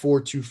 get a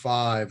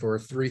 4-2-5 or a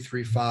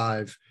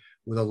 3-3-5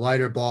 with a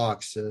lighter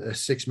box, a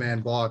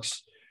 6-man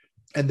box,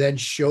 and then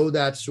show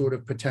that sort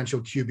of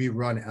potential QB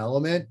run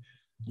element,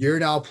 you're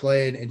now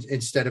playing,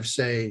 instead of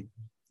say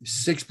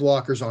 6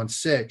 blockers on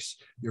 6,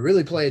 you're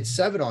really playing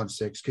 7 on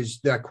 6, because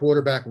that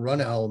quarterback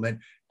run element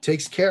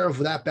takes care of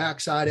that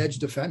backside edge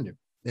defender.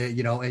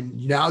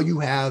 And now you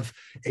have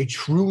a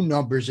true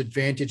numbers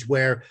advantage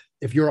where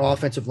if your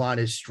offensive line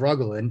is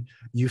struggling,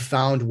 you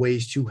found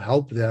ways to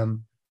help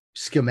them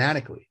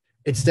schematically,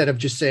 instead of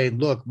just saying,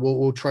 look,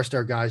 we'll trust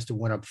our guys to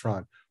win up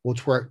front. We'll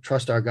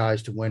trust our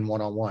guys to win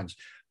one-on-ones.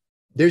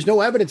 There's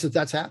no evidence that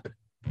that's happened,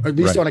 or at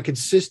least on a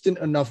consistent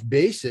enough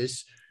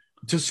basis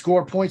to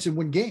score points and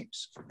win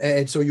games.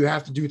 And so you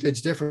have to do things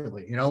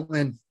differently,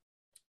 and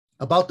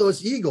about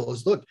those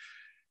Eagles, look,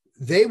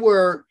 they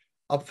were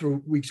up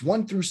through weeks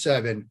 1 through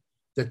 7,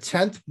 the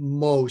 10th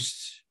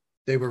most.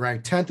 They were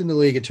ranked 10th in the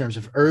league in terms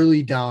of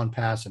early down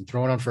passing,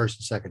 throwing on first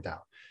and second down.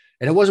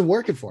 And it wasn't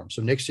working for them.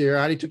 So Nick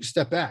Sirianni took a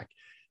step back.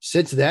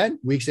 Since then,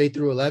 weeks 8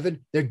 through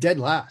 11, they're dead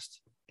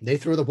last. They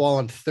throw the ball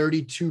on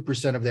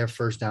 32% of their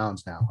first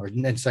downs now,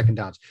 and second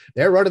downs.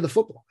 They're running the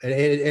football. And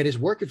it is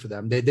working for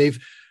them. They've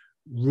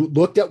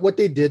looked at what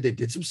they did. They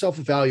did some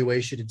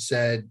self-evaluation and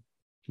said,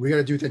 we got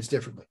to do things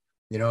differently.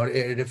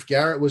 And if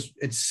Garrett was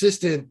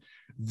insistent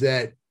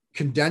that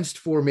condensed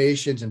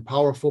formations and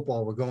power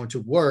football were going to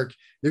work,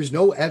 there's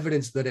no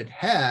evidence that it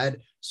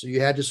had. So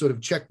you had to sort of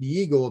check the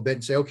ego a bit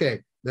and say, okay,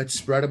 let's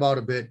spread them out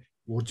a bit.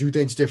 We'll do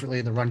things differently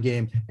in the run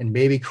game and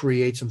maybe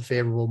create some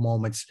favorable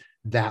moments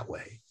that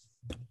way.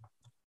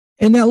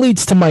 And that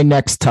leads to my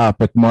next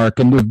topic, Mark,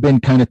 and we've been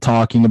kind of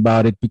talking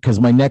about it because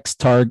my next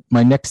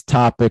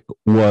topic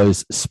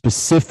was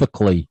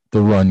specifically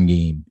the run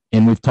game.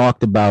 And we've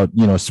talked about,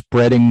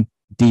 spreading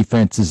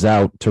defenses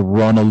out to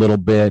run a little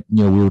bit.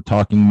 We were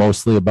talking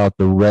mostly about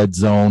the red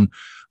zone,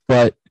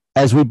 but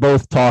as we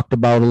both talked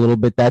about a little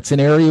bit, that's an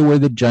area where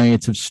the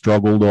Giants have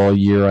struggled all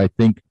year. I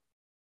think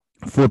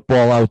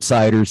Football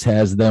Outsiders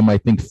has them,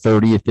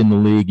 30th in the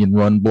league in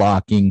run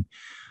blocking.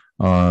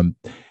 And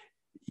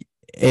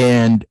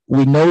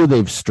we know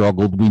they've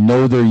struggled. We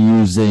know they're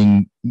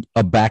using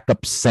a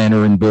backup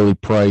center in Billy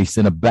Price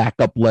and a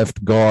backup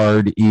left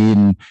guard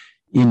in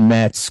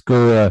Matt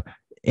Skura.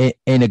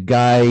 and a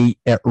guy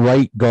at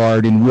right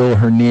guard in Will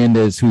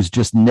Hernandez, who's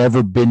just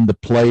never been the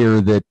player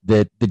that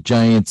the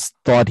Giants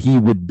thought he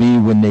would be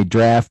when they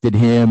drafted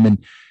him.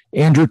 And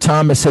Andrew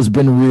Thomas has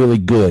been really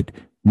good.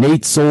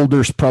 Nate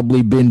Solder's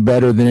probably been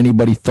better than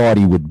anybody thought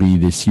he would be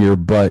this year,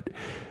 but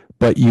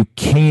you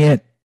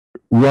can't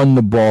run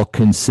the ball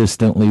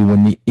consistently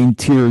when the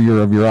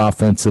interior of your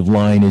offensive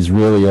line is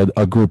really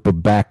a group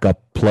of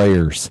backup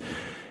players.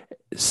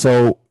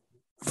 So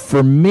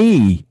for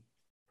me,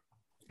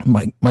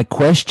 my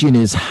question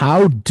is,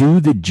 how do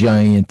the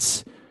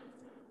Giants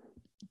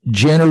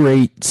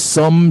generate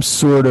some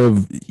sort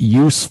of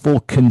useful,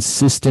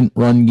 consistent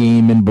run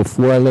game? And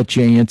before I let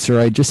you answer,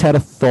 I just had a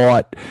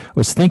thought. I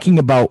was thinking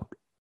about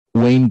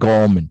Wayne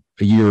Gallman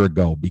a year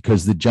ago,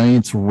 because the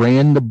Giants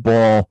ran the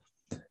ball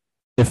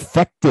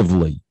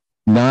effectively,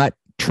 not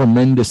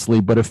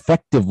tremendously, but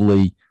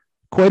effectively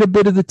quite a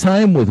bit of the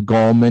time with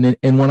Gallman.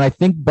 And when I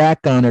think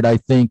back on it, I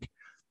think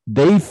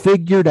they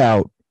figured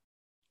out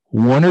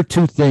one or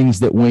two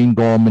things that Wayne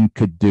Gallman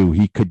could do.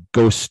 He could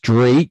go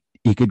straight.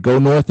 He could go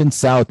north and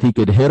south. He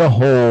could hit a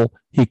hole.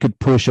 He could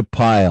push a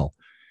pile.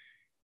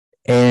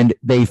 And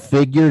they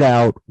figured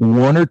out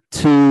one or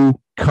two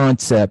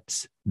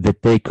concepts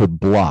that they could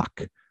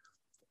block.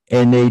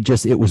 And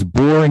it was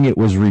boring. It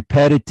was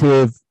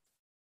repetitive,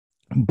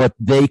 but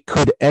they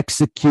could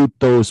execute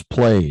those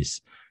plays.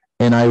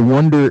 And I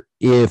wonder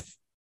if,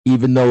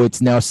 even though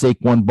it's now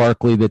Saquon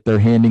Barkley that they're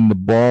handing the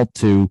ball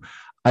to,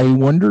 I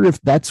wonder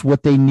if that's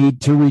what they need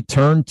to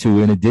return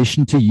to, in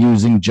addition to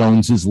using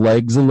Jones's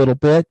legs a little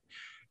bit.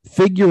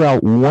 Figure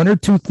out one or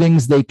two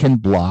things they can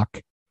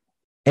block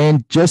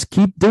and just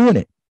keep doing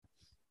it.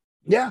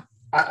 Yeah,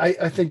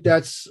 I think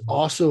that's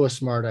also a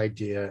smart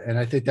idea. And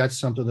I think that's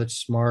something that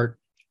smart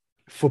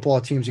football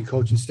teams and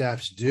coaching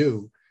staffs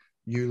do.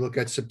 You look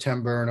at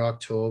September and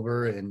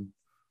October and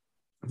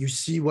you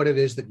see what it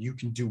is that you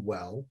can do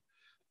well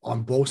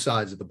on both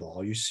sides of the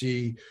ball. You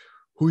see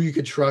who you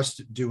could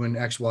trust doing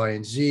X, Y,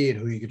 and Z, and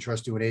who you could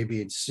trust doing A,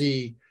 B, and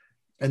C.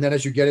 And then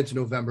as you get into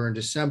November and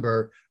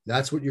December,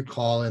 that's what you're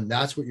calling.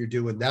 That's what you're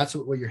doing. That's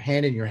what you're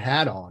handing your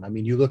hat on. I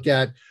mean, you look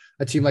at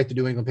a team like the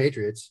New England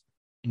Patriots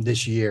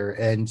this year,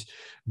 and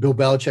Bill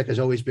Belichick has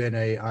always been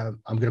we're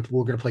going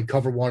to play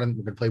cover one, and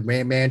we're going to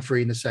play man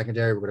free in the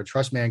secondary. We're going to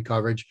trust man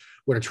coverage.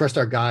 We're going to trust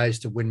our guys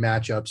to win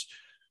matchups.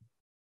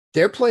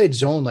 They're playing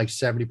zone like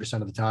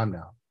 70% of the time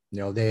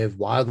now. They have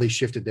wildly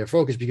shifted their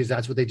focus because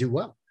that's what they do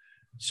well.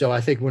 So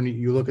I think when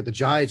you look at the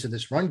Giants in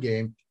this run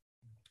game,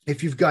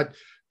 if you've got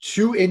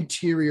two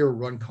interior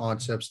run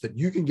concepts that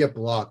you can get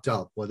blocked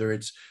up, whether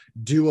it's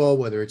duo,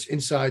 whether it's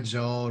inside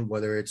zone,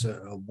 whether it's a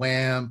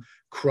wham,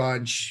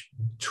 crunch,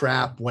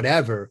 trap,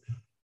 whatever,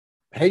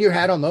 hang your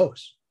hat on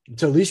those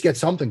to at least get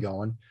something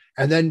going.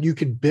 And then you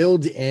can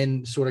build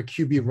in sort of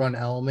QB run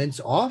elements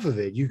off of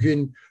it. You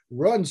can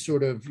run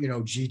sort of,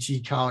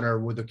 GT counter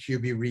with a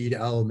QB read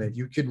element.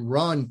 You can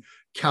run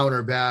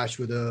counter bash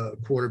with a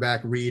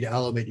quarterback read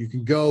element. You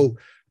can go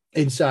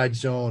inside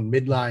zone,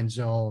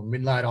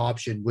 midline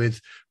option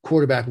with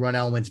quarterback run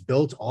elements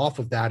built off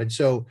of that. And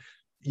so,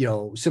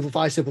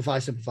 simplify,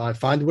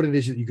 find what it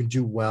is that you can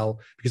do well.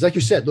 Because like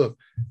you said, look,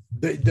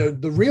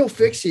 the real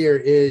fix here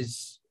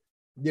is,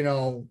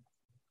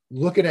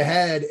 looking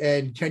ahead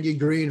and Kenyon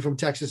Green from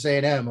Texas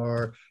A&M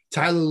or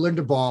Tyler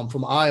Linderbaum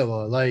from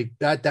Iowa, like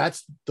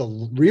that's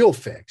the real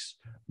fix,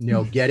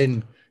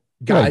 getting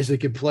guys that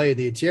can play in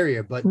the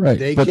interior, but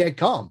they can't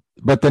come.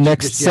 But the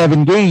next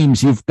 7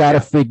 games, you've got to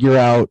figure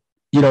out,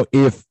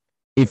 if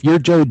you're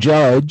Joe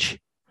Judge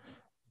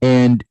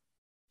and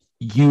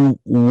you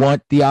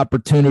want the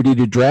opportunity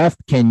to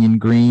draft Kenyon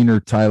Green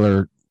or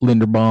Tyler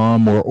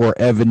Linderbaum or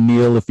Evan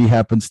Neal, if he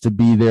happens to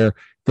be there,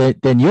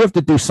 then you have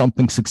to do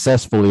something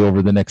successfully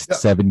over the next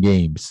 7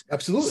 games.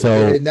 Absolutely.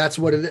 So, and that's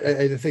what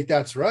I think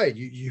that's right.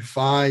 You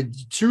find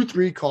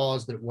 2-3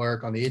 calls that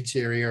work on the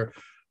interior,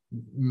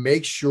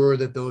 make sure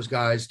that those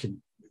guys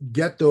can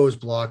get those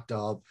blocked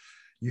up.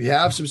 You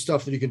have some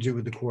stuff that you can do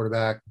with the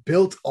quarterback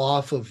built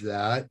off of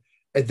that.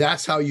 And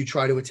that's how you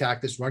try to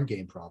attack this run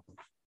game problem.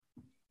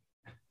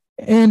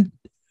 And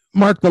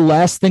Mark, the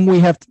last thing we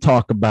have to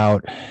talk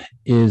about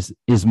is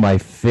my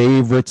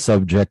favorite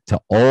subject to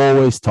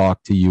always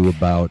talk to you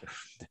about.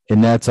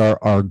 And that's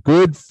our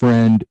good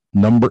friend,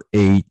 number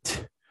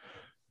 8,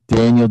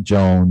 Daniel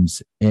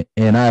Jones.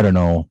 And I don't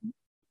know,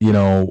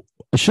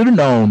 I should have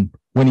known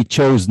when he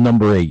chose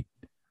number 8.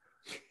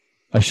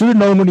 I should have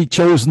known when he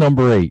chose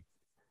number 8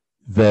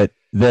 that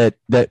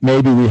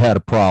maybe we had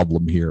a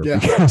problem here,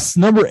 because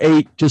number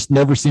 8 just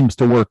never seems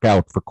to work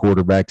out for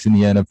quarterbacks in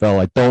the NFL.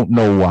 I don't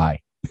know why.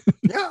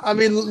 Yeah, I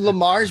mean,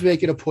 Lamar's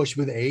making a push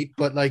with 8,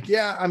 but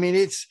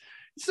it's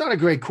not a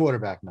great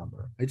quarterback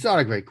number. It's not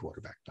a great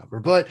quarterback number.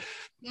 But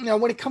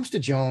when it comes to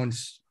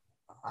Jones,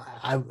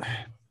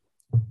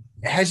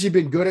 has he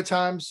been good at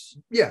times?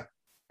 Yeah.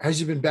 Has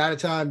he been bad at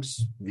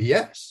times?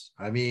 Yes.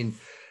 I mean,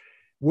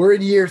 we're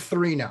in year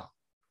 3 now,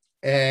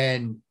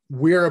 and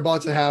we're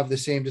about to have the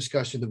same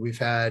discussion that we've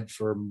had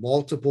for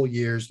multiple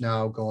years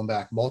now, going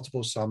back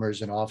multiple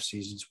summers and off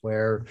seasons.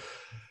 Where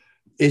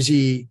is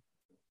he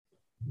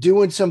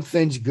doing some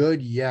things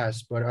good,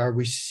 yes, but are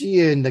we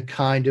seeing the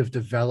kind of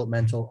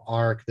developmental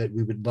arc that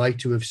we would like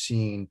to have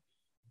seen?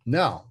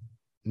 No.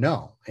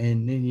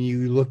 And then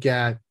you look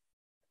at,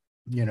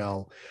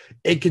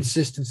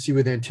 inconsistency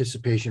with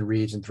anticipation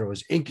reads and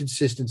throws,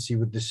 inconsistency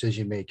with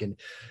decision making,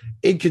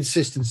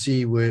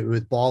 inconsistency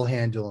with ball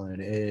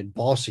handling and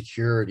ball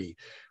security.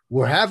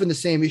 We're having the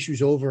same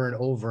issues over and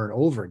over and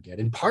over again.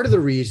 And part of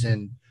the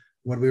reason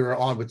when we were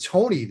on with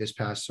Tony this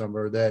past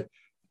summer that,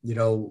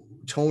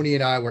 Tony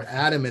and I were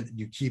adamant that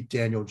you keep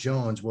Daniel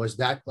Jones was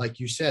that, like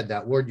you said,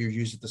 that word you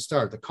used at the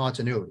start, the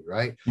continuity,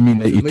 right? You mean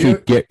that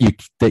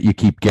you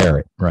keep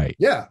Garrett, right?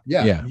 Yeah.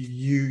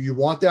 You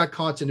want that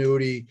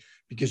continuity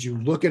because you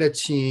look at a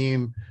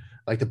team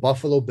like the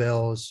Buffalo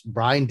Bills.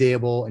 Brian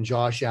Daboll and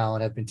Josh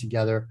Allen have been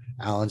together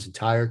Allen's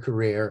entire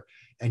career,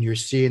 and you're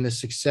seeing the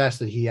success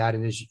that he had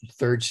in his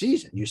third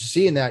season. You're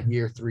seeing that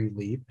year 3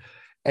 leap.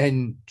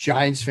 And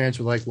Giants fans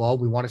were like, well,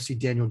 we want to see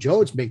Daniel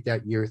Jones make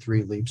that year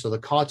 3 leap. So the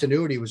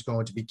continuity was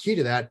going to be key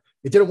to that.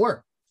 It didn't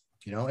work,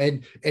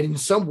 and in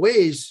some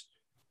ways,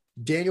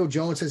 Daniel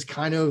Jones has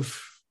kind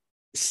of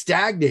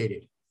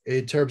stagnated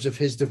in terms of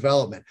his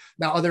development.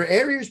 Now, are there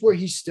areas where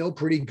he's still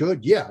pretty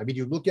good? Yeah. I mean,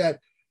 you look at,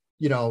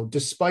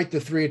 despite the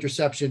 3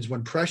 interceptions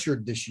when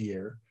pressured this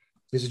year,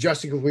 his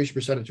adjusted completion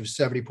percentage was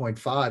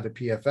 70.5 at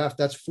PFF.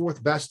 That's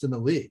 4th best in the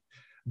league.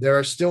 There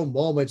are still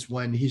moments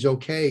when he's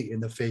okay in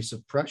the face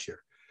of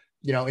pressure.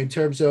 In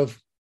terms of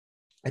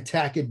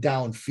attacking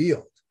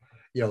downfield,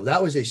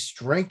 that was a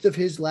strength of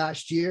his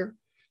last year.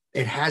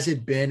 It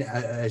hasn't been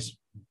as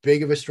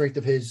big of a strength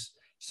of his,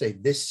 say,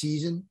 this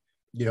season,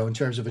 in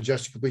terms of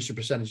adjusted completion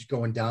percentage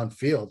going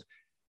downfield.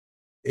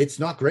 It's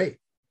not great.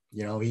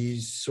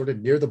 He's sort of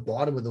near the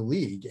bottom of the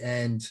league.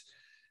 And,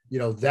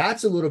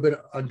 that's a little bit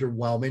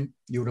underwhelming.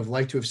 You would have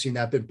liked to have seen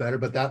that bit better,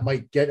 but that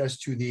might get us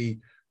to the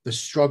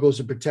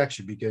struggles of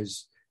protection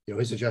because,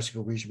 his adjusted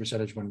completion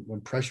percentage when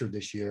pressured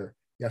this year,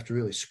 you have to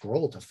really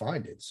scroll to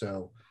find it.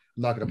 So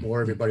I'm not going to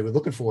bore everybody with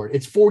looking for it.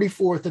 It's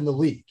 44th in the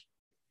league.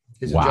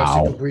 His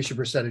adjusted completion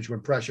percentage when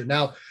pressured.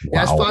 Now, he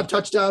has 5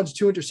 touchdowns,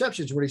 2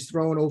 interceptions when he's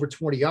throwing over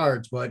 20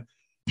 yards, but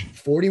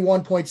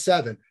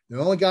 41.7. The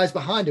only guys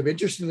behind him,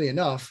 interestingly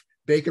enough,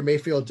 Baker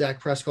Mayfield, Dak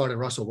Prescott, and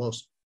Russell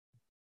Wilson.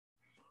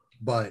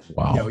 But,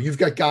 you've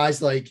got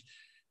guys like,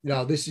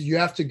 you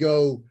have to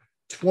go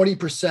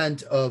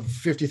 20% of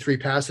 53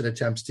 passing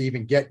attempts to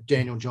even get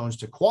Daniel Jones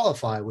to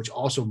qualify, which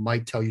also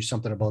might tell you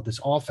something about this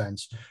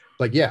offense.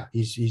 But yeah,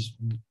 he's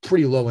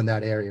pretty low in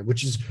that area,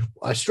 which is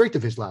a strength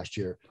of his last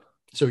year.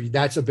 So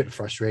that's a bit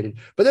frustrating.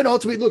 But then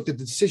ultimately, look, the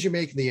decision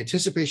making, the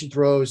anticipation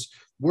throws,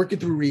 working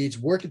through reads,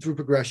 working through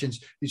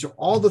progressions. These are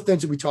all the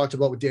things that we talked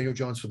about with Daniel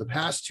Jones for the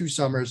past 2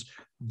 summers.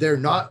 They're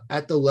not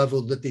at the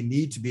level that they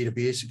need to be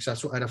a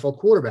successful NFL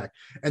quarterback.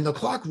 And the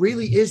clock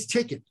really is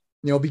ticking,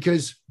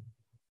 because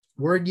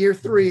we're in year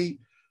 3.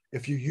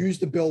 If you use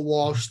the Bill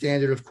Walsh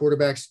standard of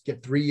quarterbacks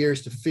get 3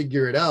 years to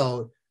figure it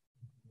out,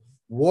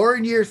 we're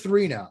in year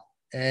 3 now.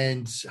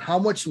 And how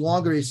much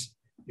longer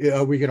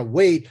are we going to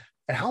wait?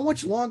 And how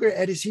much longer,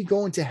 Ed, is he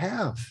going to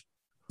have?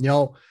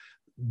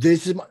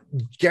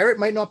 Garrett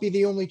might not be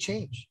the only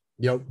change.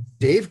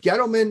 Dave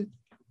Gettleman,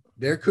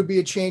 there could be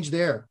a change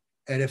there.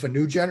 And if a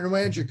new general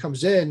manager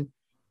comes in,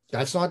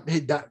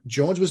 that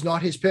Jones was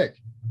not his pick.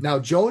 Now,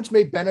 Jones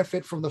may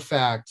benefit from the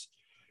fact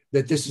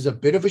that this is a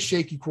bit of a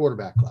shaky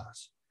quarterback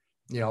class,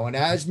 and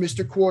as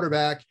Mr.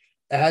 Quarterback,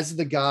 as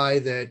the guy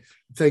that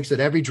thinks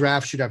that every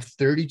draft should have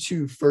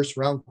 32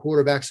 first-round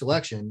quarterback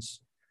selections,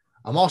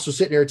 I'm also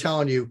sitting here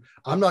telling you,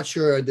 I'm not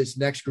sure this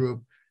next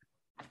group,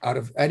 out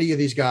of any of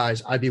these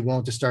guys, I'd be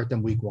willing to start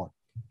them week 1.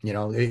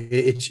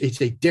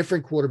 It's a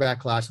different quarterback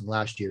class than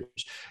last year's.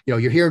 You're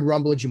hearing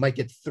rumblings. You might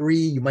get 3,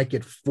 you might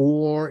get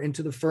 4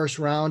 into the first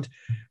round,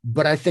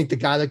 but I think the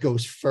guy that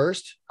goes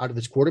first out of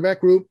this quarterback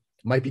group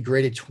might be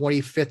graded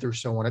 25th or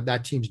so on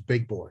that team's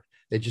big board.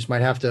 They just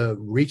might have to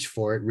reach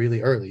for it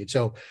really early. And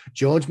so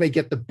Jones may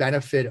get the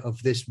benefit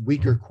of this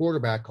weaker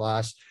quarterback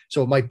class,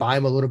 so it might buy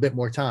him a little bit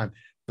more time.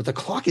 But the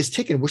clock is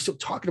ticking. We're still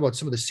talking about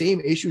some of the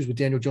same issues with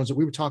Daniel Jones that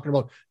we were talking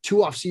about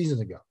 2 off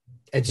seasons ago.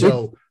 And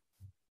so,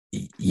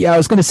 yeah, I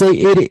was going to say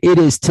it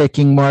is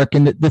ticking, Mark.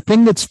 And the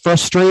thing that's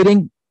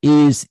frustrating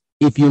is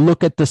if you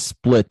look at the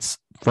splits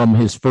from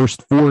his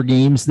first 4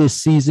 games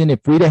this season,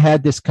 if we'd have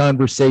had this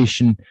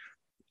conversation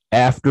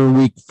after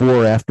week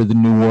 4, after the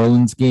New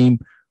Orleans game,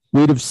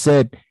 we'd have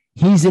said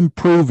he's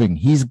improving.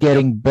 He's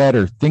getting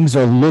better. Things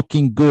are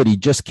looking good. He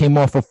just came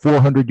off a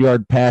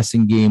 400-yard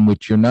passing game,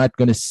 which you're not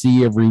going to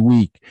see every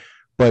week.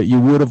 But you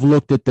would have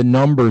looked at the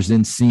numbers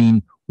and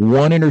seen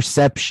 1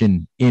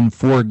 interception in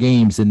 4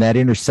 games, and that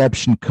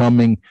interception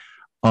coming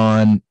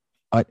on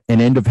an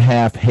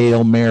end-of-half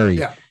Hail Mary.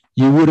 Yeah.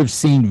 You would have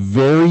seen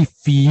very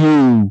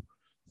few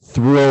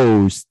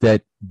throws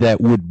that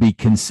would be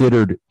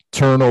considered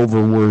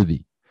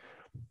turnover-worthy.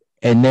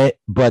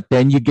 But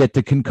then you get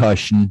the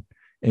concussion,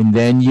 and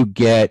then you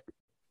get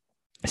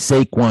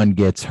Saquon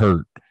gets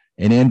hurt,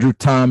 and Andrew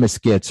Thomas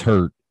gets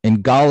hurt,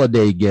 and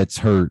Golladay gets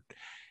hurt,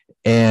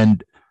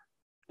 and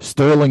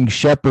Sterling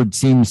Shepard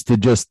seems to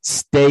just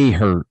stay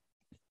hurt.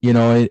 you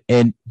know,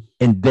 and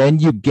then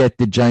you get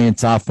the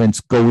Giants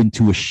offense go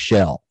into a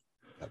shell.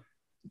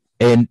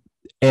 And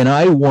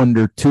I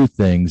wonder two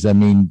things. I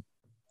mean,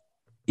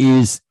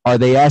 are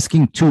they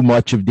asking too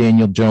much of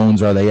Daniel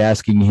Jones? Are they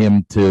asking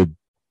him to,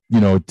 you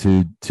know,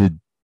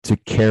 to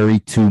carry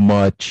too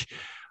much?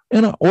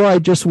 Or I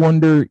just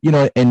wonder, you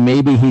know, and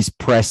maybe he's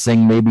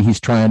pressing, maybe he's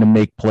trying to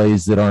make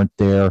plays that aren't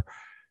there.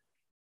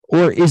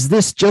 Or is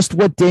this just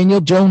what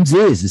Daniel Jones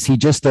is? Is he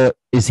just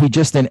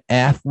an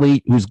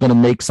athlete who's going to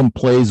make some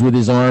plays with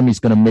his arm? He's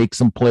going to make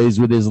some plays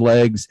with his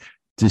legs.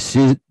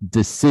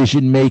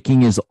 Decision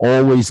making is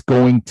always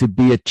going to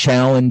be a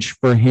challenge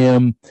for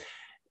him.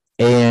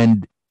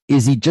 And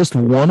is he just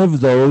one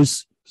of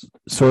those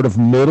sort of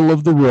middle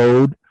of the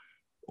road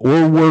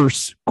or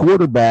worse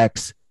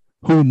quarterbacks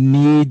who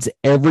needs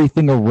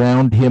everything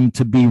around him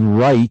to be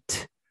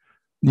right,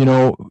 you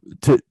know,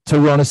 to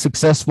run a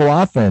successful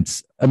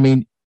offense? I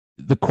mean,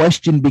 the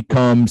question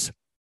becomes,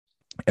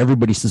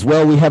 everybody says,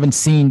 well, we haven't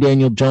seen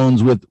Daniel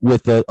Jones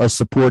with a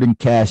supporting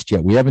cast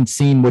yet. We haven't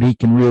seen what he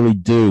can really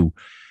do.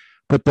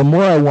 But the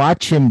more I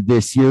watch him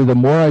this year, the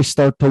more I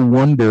start to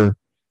wonder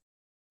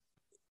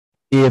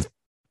if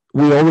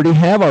we already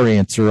have our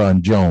answer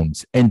on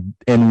Jones, and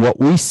what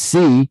we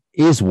see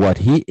is what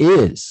he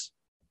is.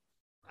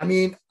 I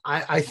mean,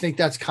 I think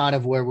that's kind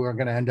of where we're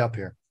going to end up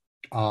here.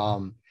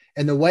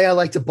 And the way I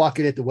like to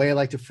bucket it, the way I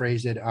like to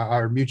phrase it,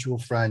 our mutual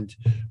friend,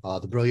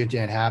 the brilliant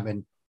Dan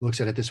Hatman,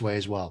 looks at it this way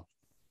as well.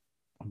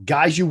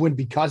 Guys you win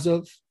because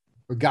of,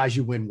 or guys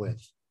you win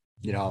with,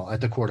 you know,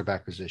 at the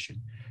quarterback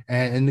position.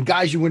 And the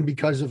guys you win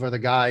because of are the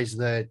guys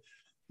that,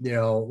 you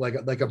know,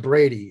 like a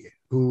Brady,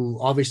 who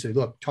obviously,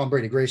 look, Tom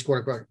Brady, greatest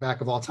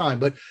quarterback of all time,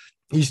 but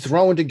he's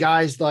throwing to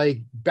guys like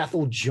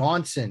Bethel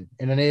Johnson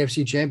in an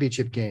AFC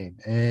championship game.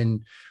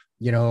 And,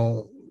 you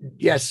know,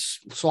 yes,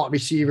 slot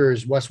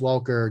receivers, Wes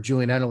Welker,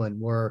 Julian Edelman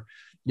were,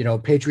 you know,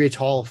 Patriots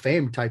Hall of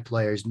Fame type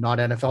players, not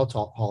NFL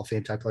Hall of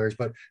Fame type players,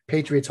 but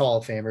Patriots Hall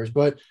of Famers.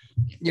 But,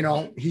 you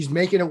know, he's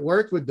making it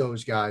work with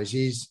those guys.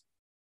 He's,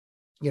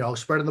 you know,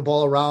 spreading the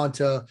ball around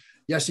to,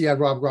 yes, he had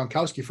Rob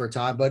Gronkowski for a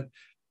time, but,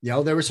 you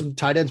know, there were some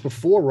tight ends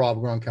before Rob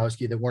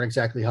Gronkowski that weren't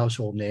exactly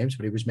household names,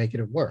 but he was making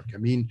it work. I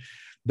mean,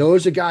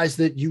 those are guys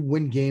that you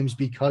win games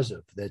because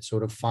of, that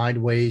sort of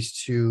find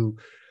ways to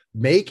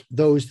make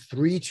those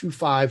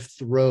 3-5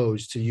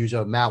 throws, to use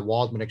a Matt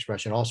Waldman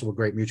expression, also a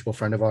great mutual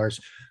friend of ours,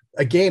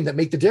 a game that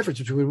make the difference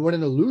between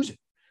winning and losing.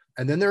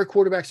 And then there are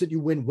quarterbacks that you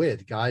win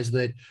with, guys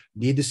that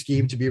need the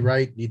scheme to be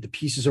right, need the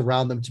pieces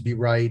around them to be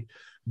right,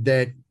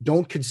 that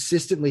don't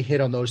consistently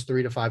hit on those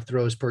 3 to 5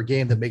 throws per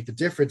game that make the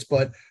difference,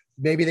 but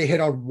maybe they hit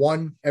on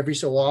one every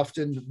so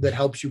often that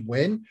helps you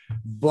win.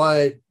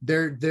 But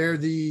they're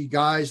the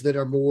guys that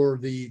are more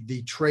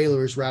the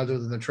trailers rather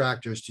than the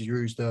tractors, to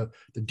use the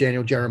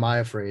Daniel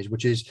Jeremiah phrase,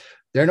 which is,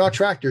 they're not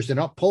tractors. They're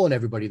not pulling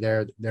everybody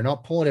there. They're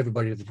not pulling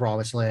everybody to the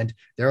promised land.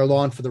 They're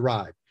along for the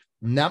ride.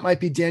 And that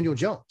might be Daniel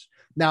Jones.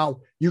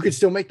 Now, you could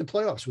still make the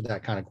playoffs with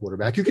that kind of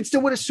quarterback. You could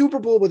still win a Super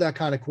Bowl with that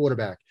kind of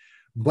quarterback,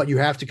 but you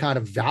have to kind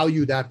of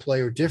value that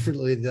player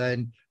differently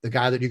than the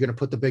guy that you're going to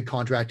put the big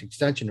contract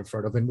extension in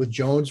front of. And with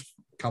Jones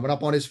coming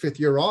up on his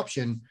 5th-year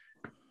option,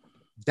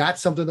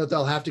 that's something that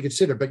they'll have to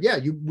consider. But yeah,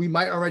 we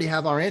might already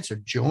have our answer.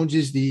 Jones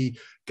is the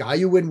guy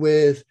you win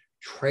with,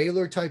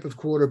 trailer type of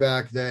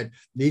quarterback that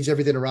needs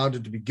everything around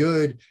him to be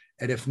good.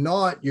 And if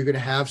not, you're going to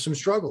have some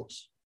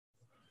struggles.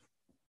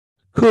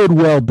 Could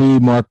well be,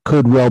 Mark,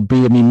 could well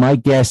be. I mean, my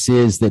guess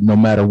is that no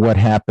matter what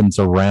happens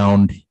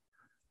around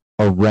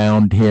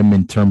him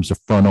in terms of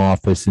front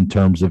office, in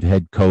terms of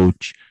head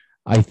coach,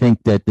 I think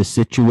that the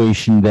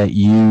situation that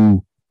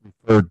you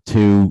referred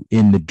to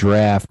in the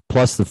draft,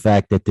 plus the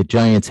fact that the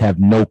Giants have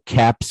no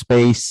cap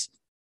space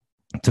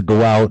to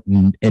go out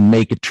and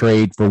make a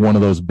trade for one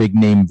of those big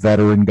name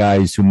veteran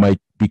guys who might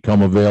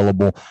become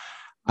available,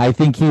 I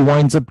think he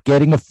winds up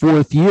getting a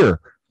 4th year.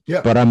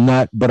 Yeah. But I'm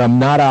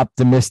not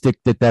optimistic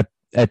that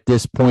at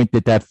this point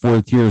that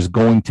 4th year is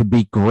going to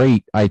be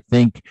great. I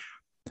think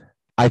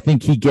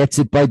he gets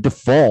it by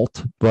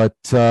default, but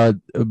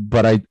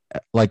I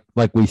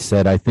like we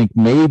said, I think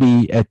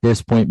maybe at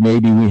this point,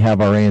 maybe we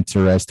have our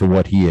answer as to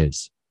what he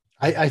is.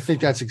 I think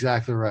that's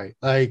exactly right.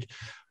 Like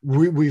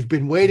we've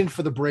been waiting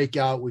for the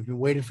breakout. We've been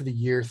waiting for the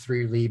year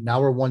 3 leap.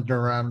 Now we're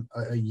wondering around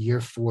a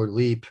year 4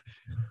 leap.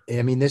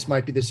 I mean, this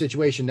might be the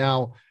situation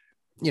now.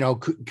 You know,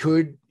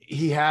 could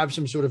he have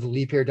some sort of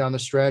leap here down the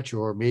stretch,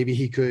 or maybe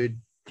he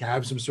could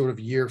have some sort of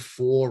year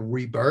 4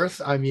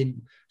 rebirth? I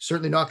mean,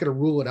 certainly not going to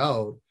rule it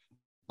out.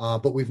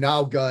 But we've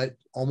now got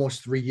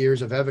almost 3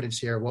 years of evidence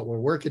here, what we're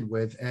working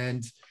with,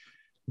 and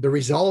the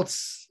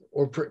results,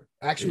 or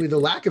actually the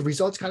lack of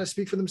results, kind of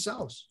speak for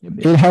themselves.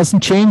 It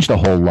hasn't changed a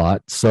whole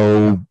lot.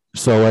 So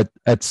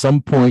at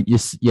some point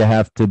you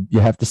have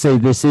to say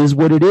this is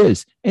what it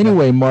is.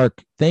 Anyway,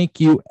 Mark, thank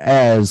you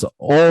as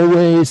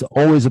always.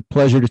 Always a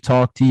pleasure to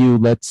talk to you.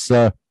 Let's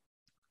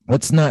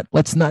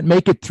not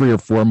make it 3 or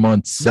 4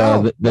 months.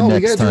 The next we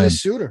gotta time. do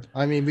this sooner.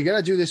 I mean, we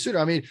gotta do this sooner.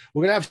 I mean,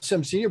 we're gonna have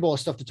some Senior Bowl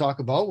stuff to talk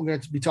about. We're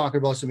gonna be talking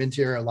about some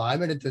interior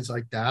alignment and things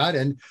like that.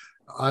 And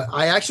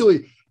I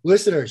actually,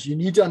 listeners, you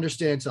need to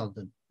understand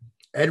something.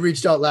 Ed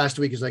reached out last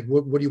week. He's like,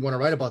 what do you want to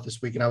write about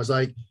this week? And I was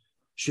like,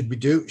 should we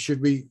do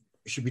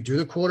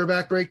the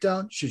quarterback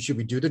breakdown? Should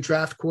we do the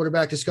draft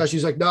quarterback discussion?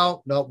 He's like,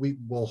 no, we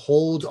will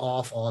hold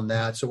off on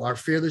that. So our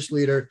fearless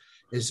leader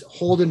is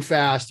holding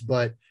fast,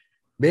 but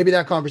maybe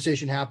that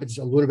conversation happens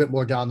a little bit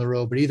more down the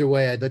road. But either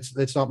way,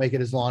 let's not make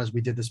it as long as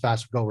we did this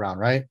past go round,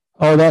 right?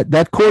 Oh,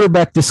 that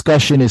quarterback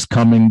discussion is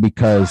coming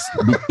because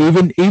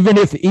even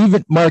if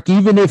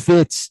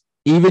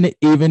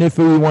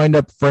we wind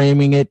up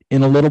framing it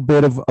in a little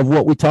bit of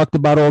what we talked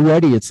about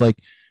already, it's like,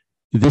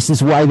 this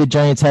is why the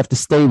Giants have to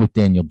stay with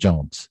Daniel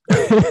Jones.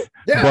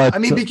 Yeah,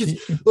 but,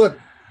 because look,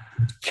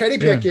 Kenny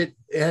Pickett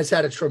has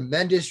had a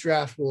tremendous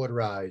draft board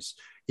rise.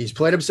 He's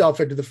played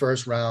himself into the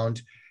first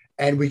round,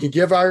 and we can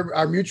give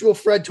our mutual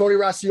friend Tony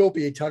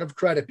Rasiopi a ton of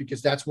credit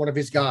because that's one of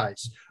his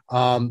guys.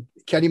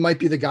 Kenny might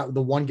be the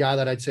one guy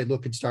that I'd say,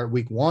 look, can start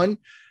week 1,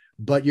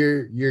 but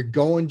you're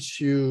going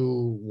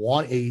to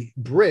want a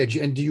bridge.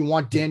 And do you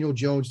want Daniel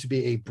Jones to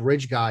be a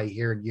bridge guy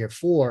here in year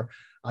 4?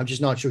 I'm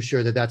just not so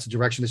sure that that's the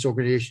direction this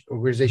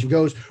organization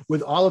goes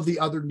with all of the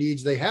other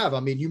needs they have. I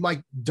mean, you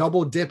might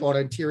double dip on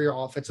interior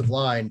offensive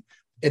line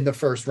in the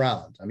first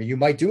round. I mean, you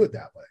might do it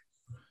that way.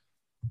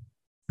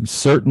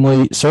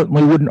 Certainly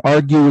wouldn't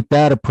argue with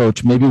that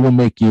approach. Maybe we'll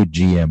make you a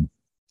GM.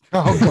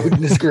 Oh,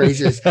 goodness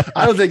gracious.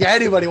 I don't think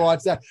anybody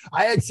wants that.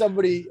 I had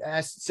somebody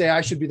say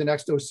I should be the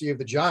next OC of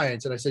the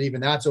Giants, and I said,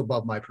 even that's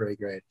above my pay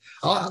grade.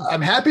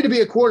 I'm happy to be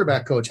a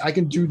quarterback coach. I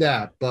can do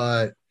that,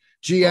 but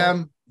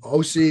GM,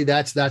 OC,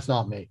 that's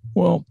not me.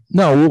 Well,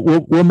 no,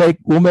 we'll make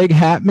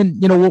Hatman.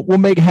 We'll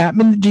make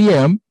Hatman the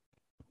GM.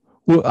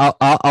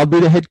 I'll be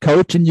the head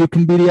coach, and you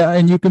can be the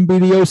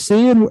OC,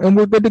 and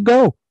we're good to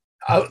go.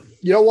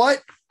 You know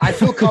what? I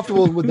feel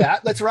comfortable with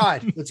that. Let's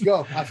ride. Let's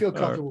go. I feel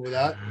comfortable with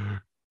that.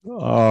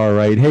 All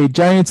right. Hey,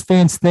 Giants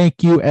fans,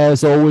 thank you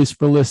as always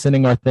for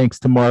listening. Our thanks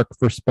to Mark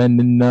for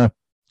spending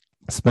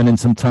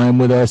some time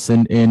with us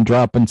and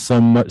dropping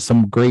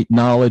some great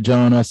knowledge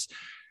on us.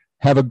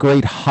 Have a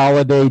great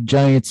holiday,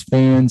 Giants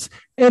fans,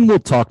 and we'll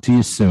talk to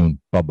you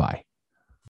soon. Bye-bye.